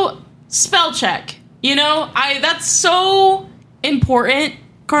 Also, spell check. You know, that's so important,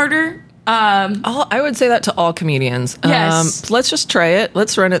 Carter. I would say that to all comedians. Yes. Let's just try it.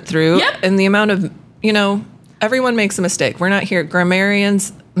 Let's run it through. Yep. And the amount of, everyone makes a mistake. We're not here.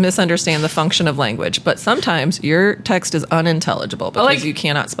 Grammarians misunderstand the function of language, but sometimes your text is unintelligible because you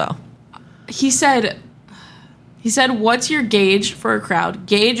cannot spell. He said, what's your gauge for a crowd?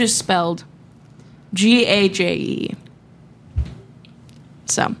 Gauge is spelled Gaje.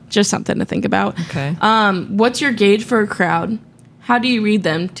 So, just something to think about. Okay. What's your gauge for a crowd? How do you read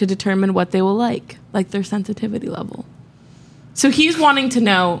them to determine what they will like their sensitivity level? So he's wanting to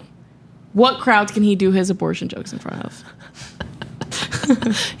know what crowds can he do his abortion jokes in front of.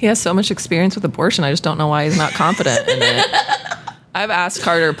 He has so much experience with abortion. I just don't know why he's not confident in it. I've asked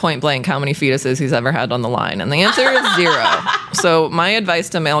Carter point blank how many fetuses he's ever had on the line, and the answer is 0. So my advice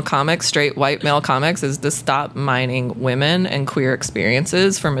to male comics, straight white male comics, is to stop mining women and queer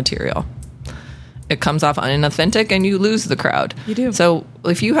experiences for material. It comes off unauthentic, and you lose the crowd. You do. So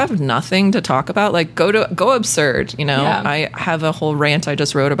if you have nothing to talk about, go absurd. Yeah. I have a whole rant I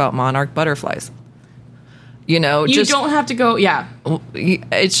just wrote about monarch butterflies. You don't have to go, yeah.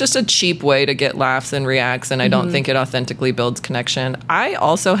 It's just a cheap way to get laughs and reacts, and I don't think it authentically builds connection. I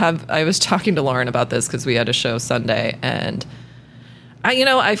was talking to Lauren about this because we had a show Sunday, and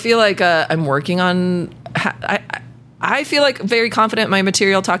I feel like I'm working on, I feel like very confident in my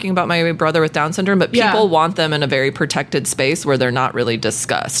material talking about my brother with Down syndrome, but people want them in a very protected space where they're not really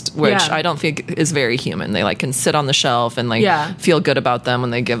discussed, which I don't think is very human. They like can sit on the shelf and like feel good about them when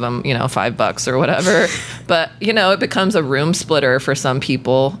they give them, you know, $5 or whatever. But, you know, it becomes a room splitter for some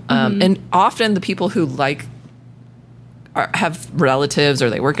people. And often the people who like have relatives or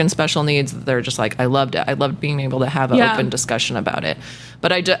they work in special needs, they're just like, I loved it. I loved being able to have an open discussion about it.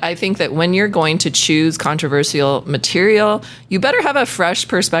 But I think that when you're going to choose controversial material, you better have a fresh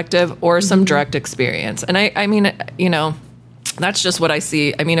perspective or some direct experience. And I mean, you know, that's just what I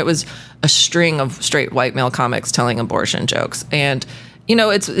see. I mean, it was a string of straight white male comics telling abortion jokes. And, you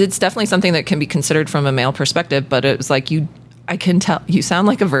know, it's definitely something that can be considered from a male perspective, but it was like I can tell you sound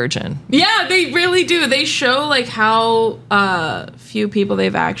like a virgin. Yeah, they really do. They show like how few people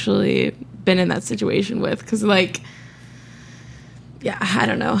they've actually been in that situation with. Because like, yeah, I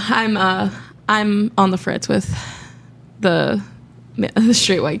don't know. I'm on the fritz with the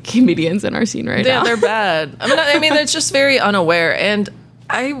straight white comedians in our scene right now. Yeah, they're bad. I mean, it's just very unaware. And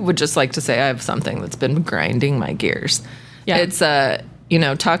I would just like to say I have something that's been grinding my gears. Yeah, it's you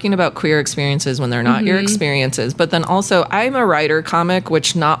know, talking about queer experiences when they're not your experiences. But then also, I'm a writer comic,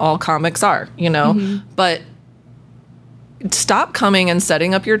 which not all comics are, you know. But stop coming and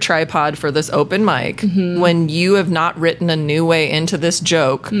setting up your tripod for this open mic when you have not written a new way into this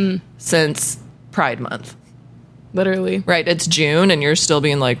joke since Pride Month. Literally. Right, it's June, and you're still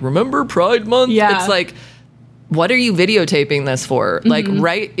being like, remember Pride Month? Yeah. It's like, what are you videotaping this for? Like,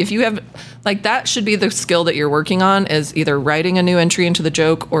 right, if you have, like, that should be the skill that you're working on, is either writing a new entry into the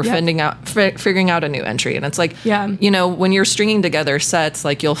joke or figuring out a new entry. And it's like, you know, when you're stringing together sets,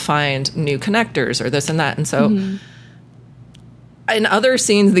 like, you'll find new connectors or this and that. And so in other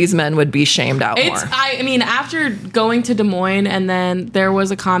scenes, these men would be shamed out more. I mean, after going to Des Moines, and then there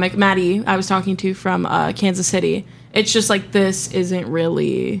was a comic, Maddie, I was talking to from Kansas City. It's just like, this isn't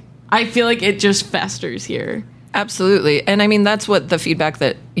really, I feel like it just festers here. Absolutely. And I mean, that's what the feedback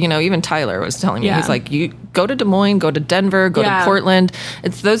that, you know, even Tyler was telling me. He's like, you go to Des Moines, go to Denver, go to Portland.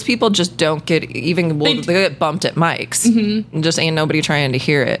 It's those people just don't get even, they get bumped at mics. And just ain't nobody trying to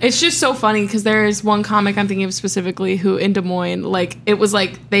hear it. It's just so funny because there is one comic I'm thinking of specifically who in Des Moines, like, it was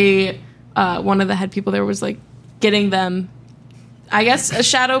like they, one of the head people there was like getting them, I guess, a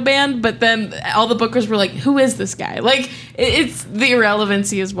shadow banned, but then all the bookers were like, who is this guy? Like, it's the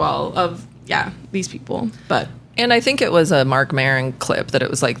irrelevancy as well of, these people. But and I think it was a Mark Maron clip that it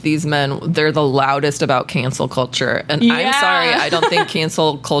was like, these men, they're the loudest about cancel culture. And I'm sorry, I don't think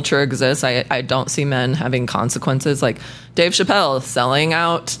cancel culture exists. I don't see men having consequences. Like Dave Chappelle selling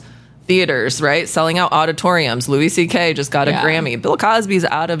out theaters, right? Selling out auditoriums. Louis C.K. just got a Grammy. Bill Cosby's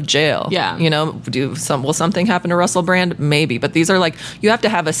out of jail. Yeah. You know, will something happen to Russell Brand? Maybe. But these are like, you have to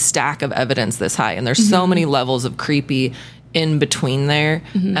have a stack of evidence this high. And there's so many levels of creepy in between there.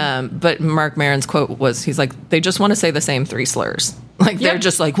 But Mark Maron's quote was, he's like, they just want to say the same three slurs. Like, they're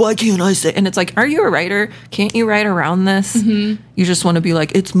just like, why can't I say? And it's like, are you a writer? Can't you write around this? You just want to be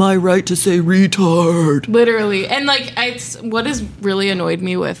like, it's my right to say retard. Literally. And like, it's what has really annoyed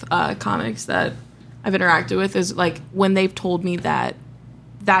me with comics that I've interacted with is like, when they've told me that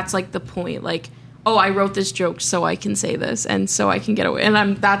that's like the point, like, oh, I wrote this joke so I can say this and so I can get away.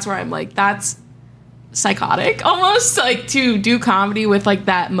 And that's where I'm like, that's psychotic almost, like, to do comedy with like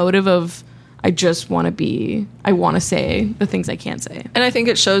that motive of, I want to say the things I can't say. And I think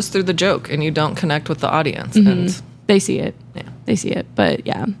it shows through the joke and you don't connect with the audience. And they see it. Yeah, they see it. But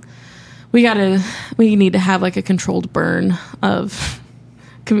we need to have like a controlled burn of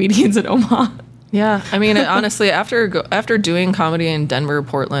comedians in Omaha. Yeah. I mean, honestly, after doing comedy in Denver,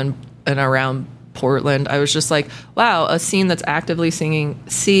 Portland, and around Portland, I was just like, wow, a scene that's actively seeking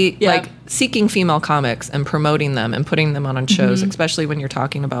female comics and promoting them and putting them on shows, especially when you're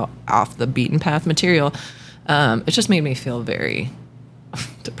talking about off the beaten path material. It just made me feel very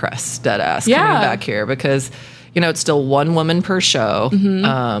depressed, dead ass coming back here, because, you know, it's still one woman per show.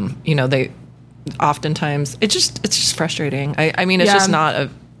 You know, they oftentimes, it's just frustrating. I mean, it's just not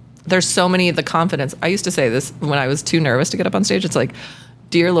there's so many, the confidence. I used to say this when I was too nervous to get up on stage. It's like,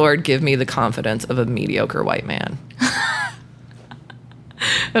 dear Lord, give me the confidence of a mediocre white man.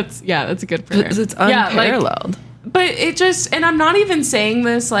 That's a good prayer. It's unparalleled. But it just, and I'm not even saying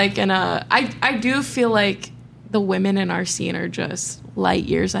this like I do feel like the women in our scene are just light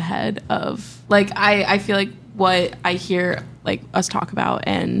years ahead of, like, I feel like what I hear like us talk about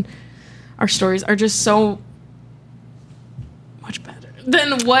and our stories are just so much better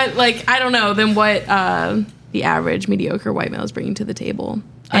than what, like, I don't know, than what the average mediocre white male is bringing to the table.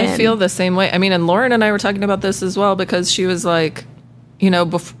 I feel the same way. I mean, and Lauren and I were talking about this as well, because she was like, you know,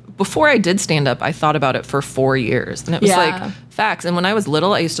 before I did stand up, I thought about it for 4 years, and it was like facts. And when I was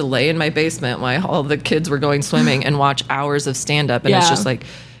little, I used to lay in my basement while all the kids were going swimming and watch hours of stand up. And it's just like,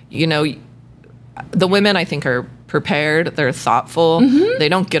 you know, the women I think are prepared. They're thoughtful. They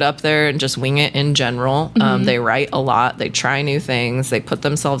don't get up there and just wing it in general. They write a lot. They try new things. They put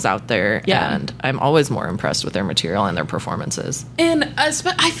themselves out there. And I'm always more impressed with their material and their performances. And I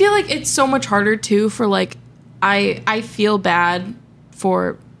feel like it's so much harder too for like, I feel bad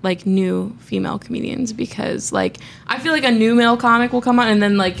for like new female comedians because like I feel like a new male comic will come on and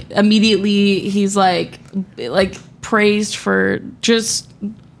then like immediately he's like praised for just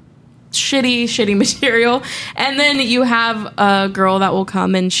shitty material, and then you have a girl that will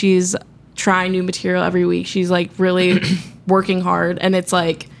come and she's trying new material every week. She's like really working hard, and it's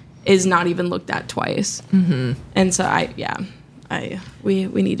like is not even looked at twice. And so we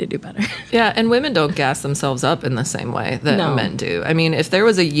need to do better. Yeah, and women don't gas themselves up in the same way that men do. I mean, if there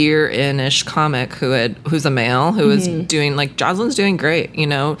was a year-in-ish comic who's a male who is doing, like, Jocelyn's doing great, you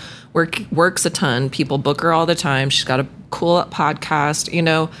know, works a ton. People book her all the time. She's got a cool podcast, you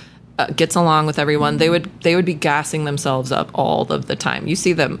know, gets along with everyone. They would be gassing themselves up all of the time. You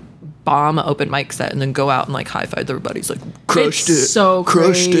see them bomb an open mic set and then go out and like high five everybody's like crushed it, so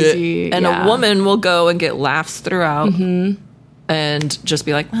crushed crazy. it. And a woman will go and get laughs throughout. And just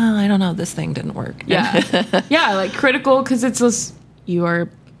be like, oh, I don't know, this thing didn't work. Yeah. Yeah, like critical, because it's just, you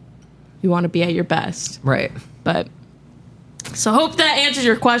want to be at your best. Right. But, so hope that answers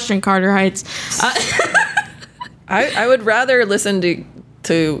your question, Carter Heights. I would rather listen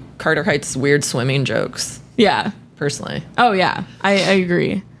to Carter Heights' weird swimming jokes. Yeah. Personally. Oh, yeah. I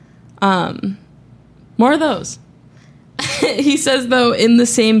agree. More of those. He says, though, in the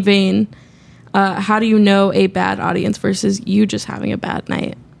same vein, how do you know a bad audience versus you just having a bad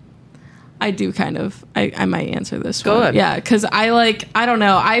night? I do kind of. I might answer this one. Go ahead. Yeah, because I don't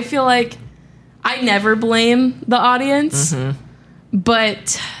know. I feel like I never blame the audience.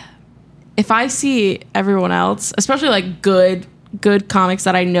 But if I see everyone else, especially like good comics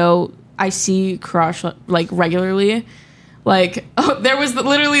that I know I see crush like regularly, like there was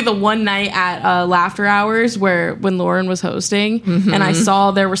literally the one night at Laughter Hours when Lauren was hosting, and I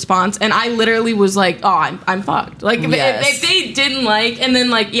saw their response, and I literally was like, oh, I'm fucked. Like if they didn't like, and then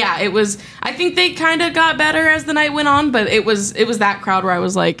like it was. I think they kind of got better as the night went on, but it was that crowd where I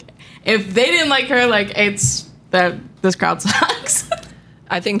was like, if they didn't like her, like it's that this crowd sucks.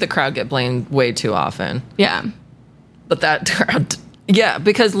 I think the crowd get blamed way too often. Yeah, but that crowd. Yeah,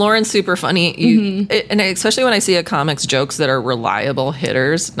 because Lauren's super funny. And especially when I see a comic's jokes that are reliable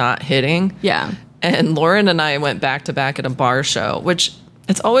hitters not hitting. Yeah. And Lauren and I went back to back at a bar show, which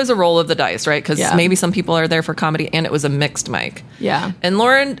it's always a roll of the dice, right? Because maybe some people are there for comedy, and it was a mixed mic. Yeah. And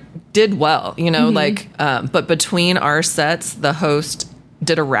Lauren did well, you know, but between our sets, the host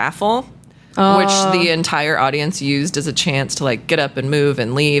did a raffle. Which the entire audience used as a chance to like get up and move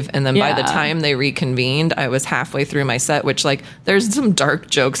and leave. And then by the time they reconvened, I was halfway through my set, which like there's some dark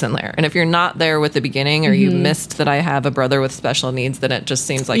jokes in there. And if you're not there with the beginning or you missed that I have a brother with special needs, then it just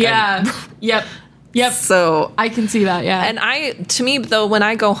seems like Yep. So I can see that. Yeah. And to me though, when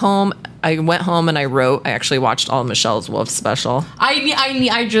I go home, I went home and I actually watched all of Michelle's Wolf special.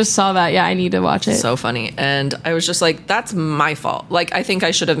 I just saw that. Yeah, I need to watch it. So funny. And I was just like, that's my fault. Like, I think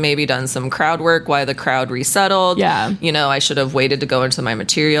I should have maybe done some crowd work while the crowd resettled. Yeah. You know, I should have waited to go into my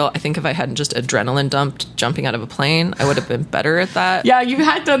material. I think if I hadn't just adrenaline dumped jumping out of a plane, I would have been better at that. Yeah, you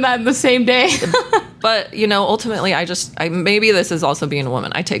had done that in the same day. But, you know, ultimately, maybe this is also being a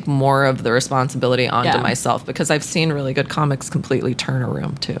woman. I take more of the responsibility onto myself because I've seen really good comics completely turn a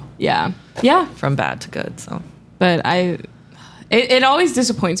room, too. Yeah. Yeah. From bad to good, so. But it always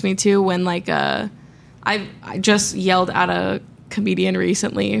disappoints me, too, when, like, I just yelled at a comedian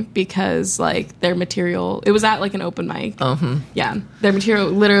recently because, like, their material, it was at, like, an open mic. Yeah. Their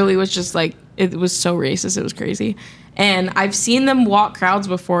material literally was just, like, it was so racist. It was crazy. And I've seen them walk crowds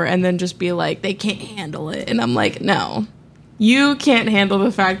before and then just be like, they can't handle it. And I'm like, no, you can't handle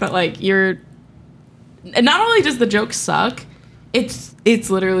the fact that like and not only does the joke suck, it's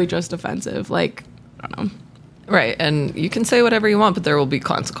literally just offensive. Like, I don't know. Right. And you can say whatever you want, but there will be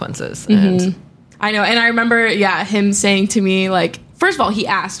consequences. And I know. And I remember, him saying to me, like, first of all, he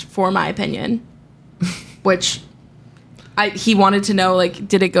asked for my opinion, which he wanted to know, like,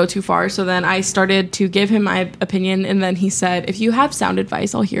 did it go too far? So then I started to give him my opinion, and then he said, if you have sound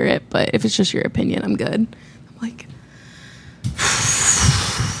advice, I'll hear it, but if it's just your opinion, I'm good. I'm like,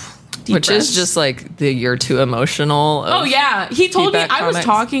 Which is just like the you're too emotional. Oh yeah, he told me I was comics.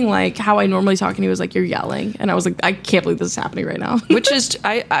 talking like how I normally talk, and he was like, "You're yelling," and I was like, "I can't believe this is happening right now." Which is,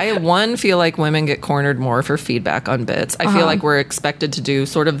 I feel like women get cornered more for feedback on bits. I feel like we're expected to do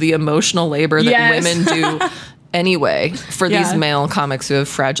sort of the emotional labor that women do anyway for these male comics who have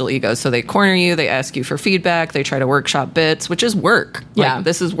fragile egos. So they corner you, they ask you for feedback, they try to workshop bits, which is work. Like,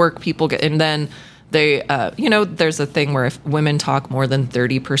 this is work people get, and then they, there's a thing where if women talk more than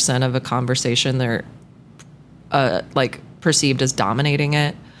 30% of a conversation, they're like perceived as dominating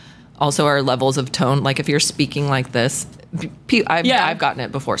it. Also, our levels of tone, like if you're speaking like this, I've gotten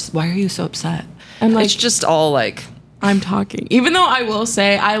it before. So why are you so upset? And like, it's just all like, I'm talking. Even though I will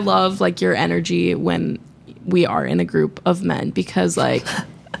say I love like your energy when we are in a group of men, because like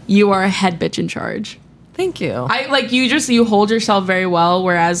you are a head bitch in charge. Thank you. I like you hold yourself very well,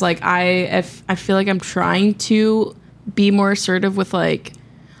 whereas like I feel like I'm trying to be more assertive with like,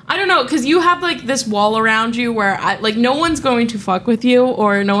 I don't know, because you have like this wall around you where no one's going to fuck with you,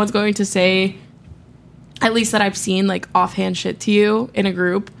 or no one's going to say, at least that I've seen, like offhand shit to you in a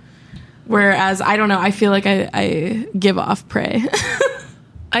group. Whereas I don't know, I feel like I give off prey.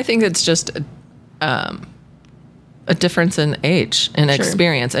 I think it's just a difference in age and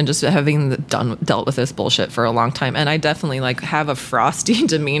experience, and just having dealt with this bullshit for a long time. And I definitely like have a frosty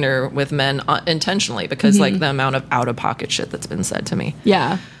demeanor with men intentionally, because like the amount of out of pocket shit that's been said to me.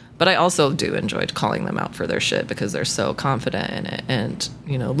 Yeah. But I also do enjoy calling them out for their shit, because they're so confident in it. And,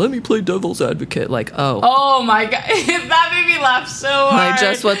 let me play devil's advocate. Like, oh my God. That made me laugh so hard. Like,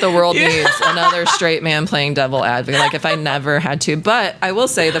 just what the world needs. Another straight man playing devil advocate. Like, if I never had to. But I will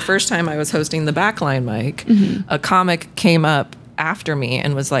say, the first time I was hosting the Backline mic, a comic came up after me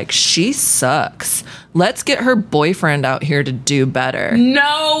and was like, she sucks. Let's get her boyfriend out here to do better.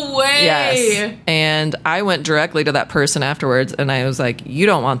 No way. Yes. And I went directly to that person afterwards, and I was like, you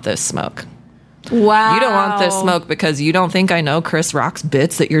don't want this smoke. Wow. You don't want this smoke because you don't think I know Chris Rock's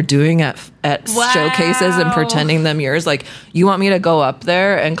bits that you're doing at showcases and pretending them yours. Like, you want me to go up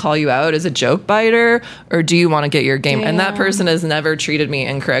there and call you out as a joke biter, or do you want to get your game? Damn. And that person has never treated me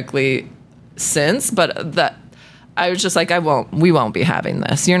incorrectly since, but that I was just like, we won't be having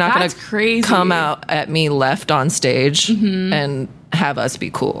this. You're not going to come out at me left on stage and have us be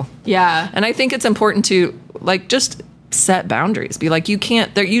cool. Yeah. And I think it's important to like just set boundaries. Be like, you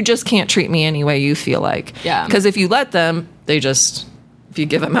just can't treat me any way you feel like. Yeah. Because if you let them, if you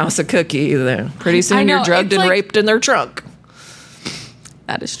give a mouse a cookie, then pretty soon you're drugged and raped in their trunk.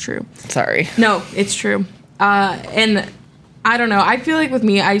 That is true. Sorry. No, it's true. And I don't know. I feel like with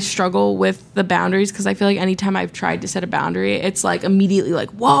me, I struggle with the boundaries, because I feel like anytime I've tried to set a boundary, it's like immediately like,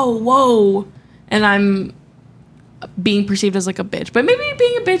 whoa. And I'm being perceived as like a bitch. But maybe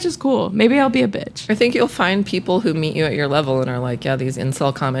being a bitch is cool. Maybe I'll be a bitch. I think you'll find people who meet you at your level and are like, yeah, these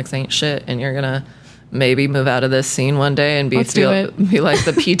incel comics ain't shit. And you're going to maybe move out of this scene one day and be like,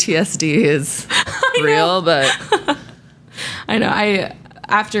 the PTSD is real. But I know.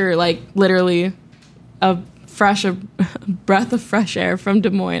 After like literally a breath of fresh air from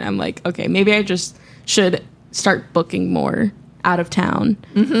Des Moines, I'm like, okay, maybe I just should start booking more out of town,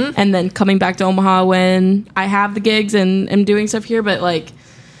 and then coming back to Omaha when I have the gigs and am doing stuff here, but like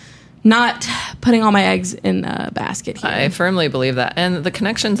not putting all my eggs in a basket here. I firmly believe that. And the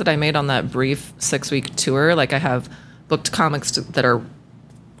connections that I made on that brief 6-week tour, like I have booked comics that are,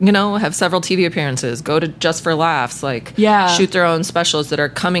 have several TV appearances, go to Just for Laughs, like shoot their own specials that are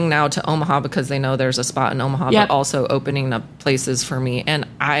coming now to Omaha because they know there's a spot in Omaha, but also opening up places for me. And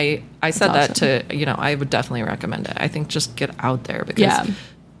I said that to, I would definitely recommend it. I think just get out there, because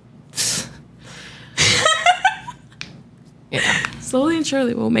slowly and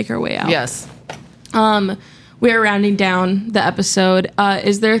surely we'll make our way out. Yes. We are rounding down the episode.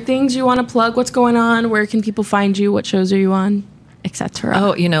 Is there things you want to plug? What's going on? Where can people find you? What shows are you on? Etc.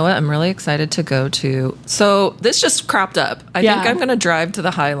 Oh, you know what? I'm really excited to go to. So this just cropped up. I think I'm going to drive to the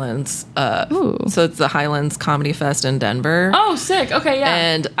Highlands. So it's the Highlands Comedy Fest in Denver. Oh, sick. Okay, yeah.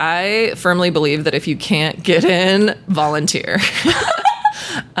 And I firmly believe that if you can't get in, volunteer.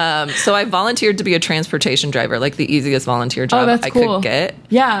 So I volunteered to be a transportation driver, like the easiest volunteer job could get.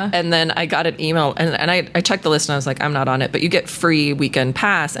 Yeah. And then I got an email, and I checked the list, and I was like, I'm not on it, but you get free weekend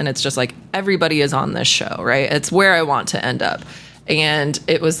pass, and it's just like, everybody is on this show, right? It's where I want to end up. And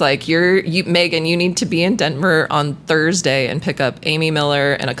it was like, Megan, you need to be in Denver on Thursday and pick up Amy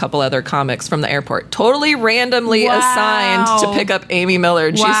Miller and a couple other comics from the airport. Totally randomly assigned to pick up Amy Miller.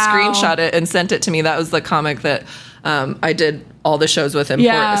 And she screenshot it and sent it to me. That was the comic that I did all the shows with him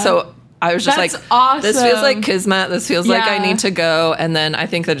for. So I was just awesome. This feels like kismet. This feels like I need to go. And then I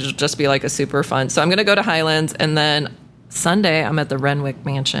think that it'll just be like a super fun. So I'm going to go to Highlands, and then Sunday, I'm at the Renwick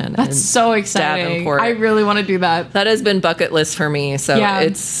Mansion. That's so exciting. Davenport. I really want to do that. That has been bucket list for me. So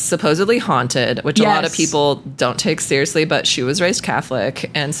it's supposedly haunted, which a lot of people don't take seriously, but she was raised Catholic.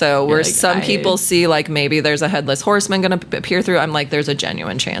 And so where some people see like maybe there's a headless horseman going to appear through, I'm like, there's a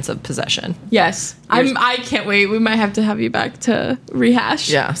genuine chance of possession. Yes. I can't wait. We might have to have you back to rehash.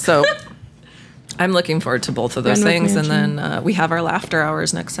 Yeah. So I'm looking forward to both of those things. Mansion. And then we have our laughter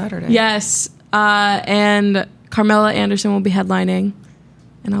hours next Saturday. Yes. And Carmela Anderson will be headlining,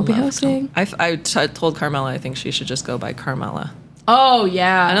 and I'll be hosting. I told Carmela I think she should just go by Carmela. Oh,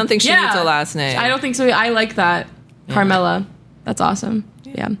 yeah. I don't think she needs a last name. I don't think so. I like that. Yeah. Carmela. That's awesome.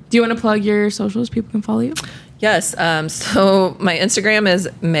 Yeah. Do you want to plug your socials? People can follow you? Yes. So my Instagram is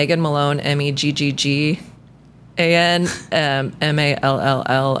Megan Malone, MEGGGAN,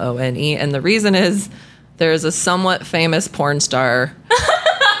 MALLLONE. And the reason is there's a somewhat famous porn star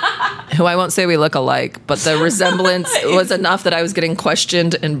who I won't say we look alike, but the resemblance was enough that I was getting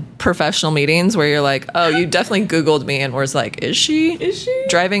questioned in professional meetings where you're like, oh, you definitely Googled me and was like, is she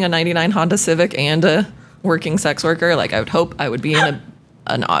driving a 99 Honda Civic and a working sex worker? Like, I would hope I would be in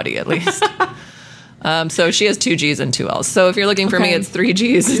an Audi at least. So she has 2 G's and 2 L's. So if you're looking for me, it's 3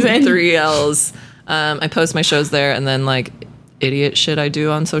 G's and 3 L's. I post my shows there and then like idiot shit I do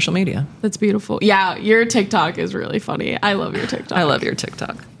on social media. That's beautiful. Yeah, your TikTok is really funny. I love your TikTok. I love your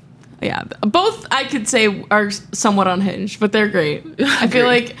TikTok. Yeah, both I could say are somewhat unhinged, but they're great. I feel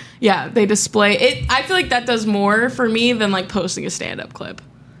like, they display it. I feel like that does more for me than like posting a stand-up clip.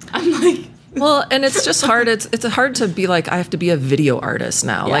 I'm like, well, and it's just hard. It's hard to be like, I have to be a video artist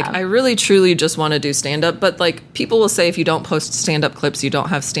now. Yeah. Like, I really, truly just want to do stand-up. But like, people will say if you don't post stand-up clips, you don't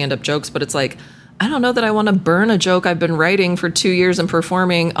have stand-up jokes. But it's like, I don't know that I want to burn a joke I've been writing for 2 years and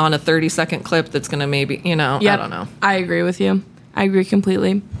performing on a 30-second clip that's going to maybe, I don't know. I agree with you. I agree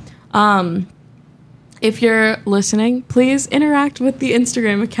completely. If you're listening, please interact with the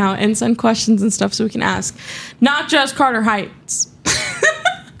Instagram account and send questions and stuff so we can ask. Not just Carter Heights.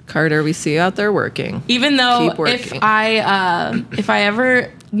 Carter, we see you out there working. Even though if I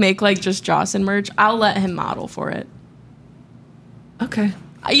ever make like just Jocelyn merch, I'll let him model for it. Okay.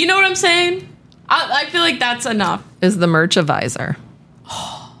 You know what I'm saying? I feel like that's enough. Is the merch a visor?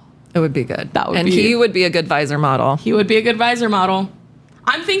 It would be good. He would be a good visor model. He would be a good visor model.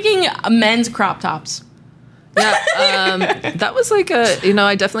 I'm thinking men's crop tops. Yeah, that was like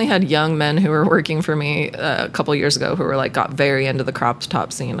I definitely had young men who were working for me a couple years ago who were like got very into the crop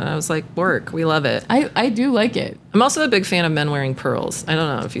top scene, and I was like, work, we love it. I do like it. I'm also a big fan of men wearing pearls. I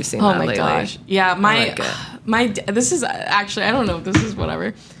don't know if you've seen that lately. Oh my gosh, yeah, this is actually, I don't know if this is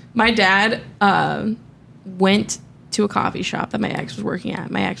whatever. My dad went to a coffee shop that my ex was working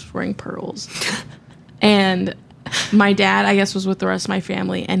at. My ex was wearing pearls, and my dad, I guess, was with the rest of my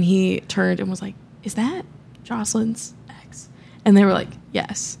family, and he turned and was like, is that Jocelyn's ex? And they were like,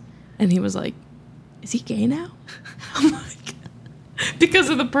 yes. And he was like, is he gay now? I'm like, because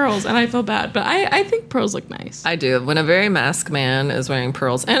of the pearls. And I feel bad, but I think pearls look nice. I do. When a very masked man is wearing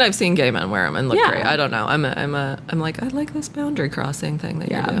pearls, and I've seen gay men wear them and look great. I don't know. I'm like, I like this boundary crossing thing that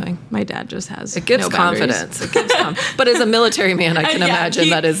you're doing. My dad just has it gives confidence. It gives but as a military man, I can imagine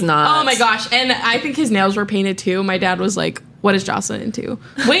that is not. Oh my gosh. And I think his nails were painted too. My dad was like, what is Jocelyn into?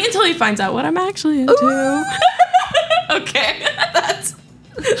 Wait until he finds out what I'm actually into. Okay.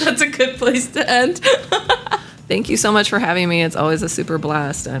 That's a good place to end. Thank you so much for having me. It's always a super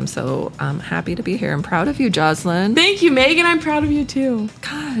blast. I'm so happy to be here. I'm proud of you, Jocelyn. Thank you, Megan. I'm proud of you, too.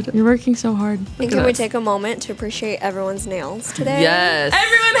 God. You're working so hard. And can we take a moment to appreciate everyone's nails today? Yes.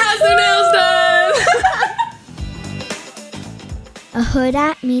 Everyone has their nails done. A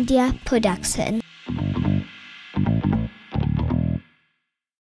Huda Media Production.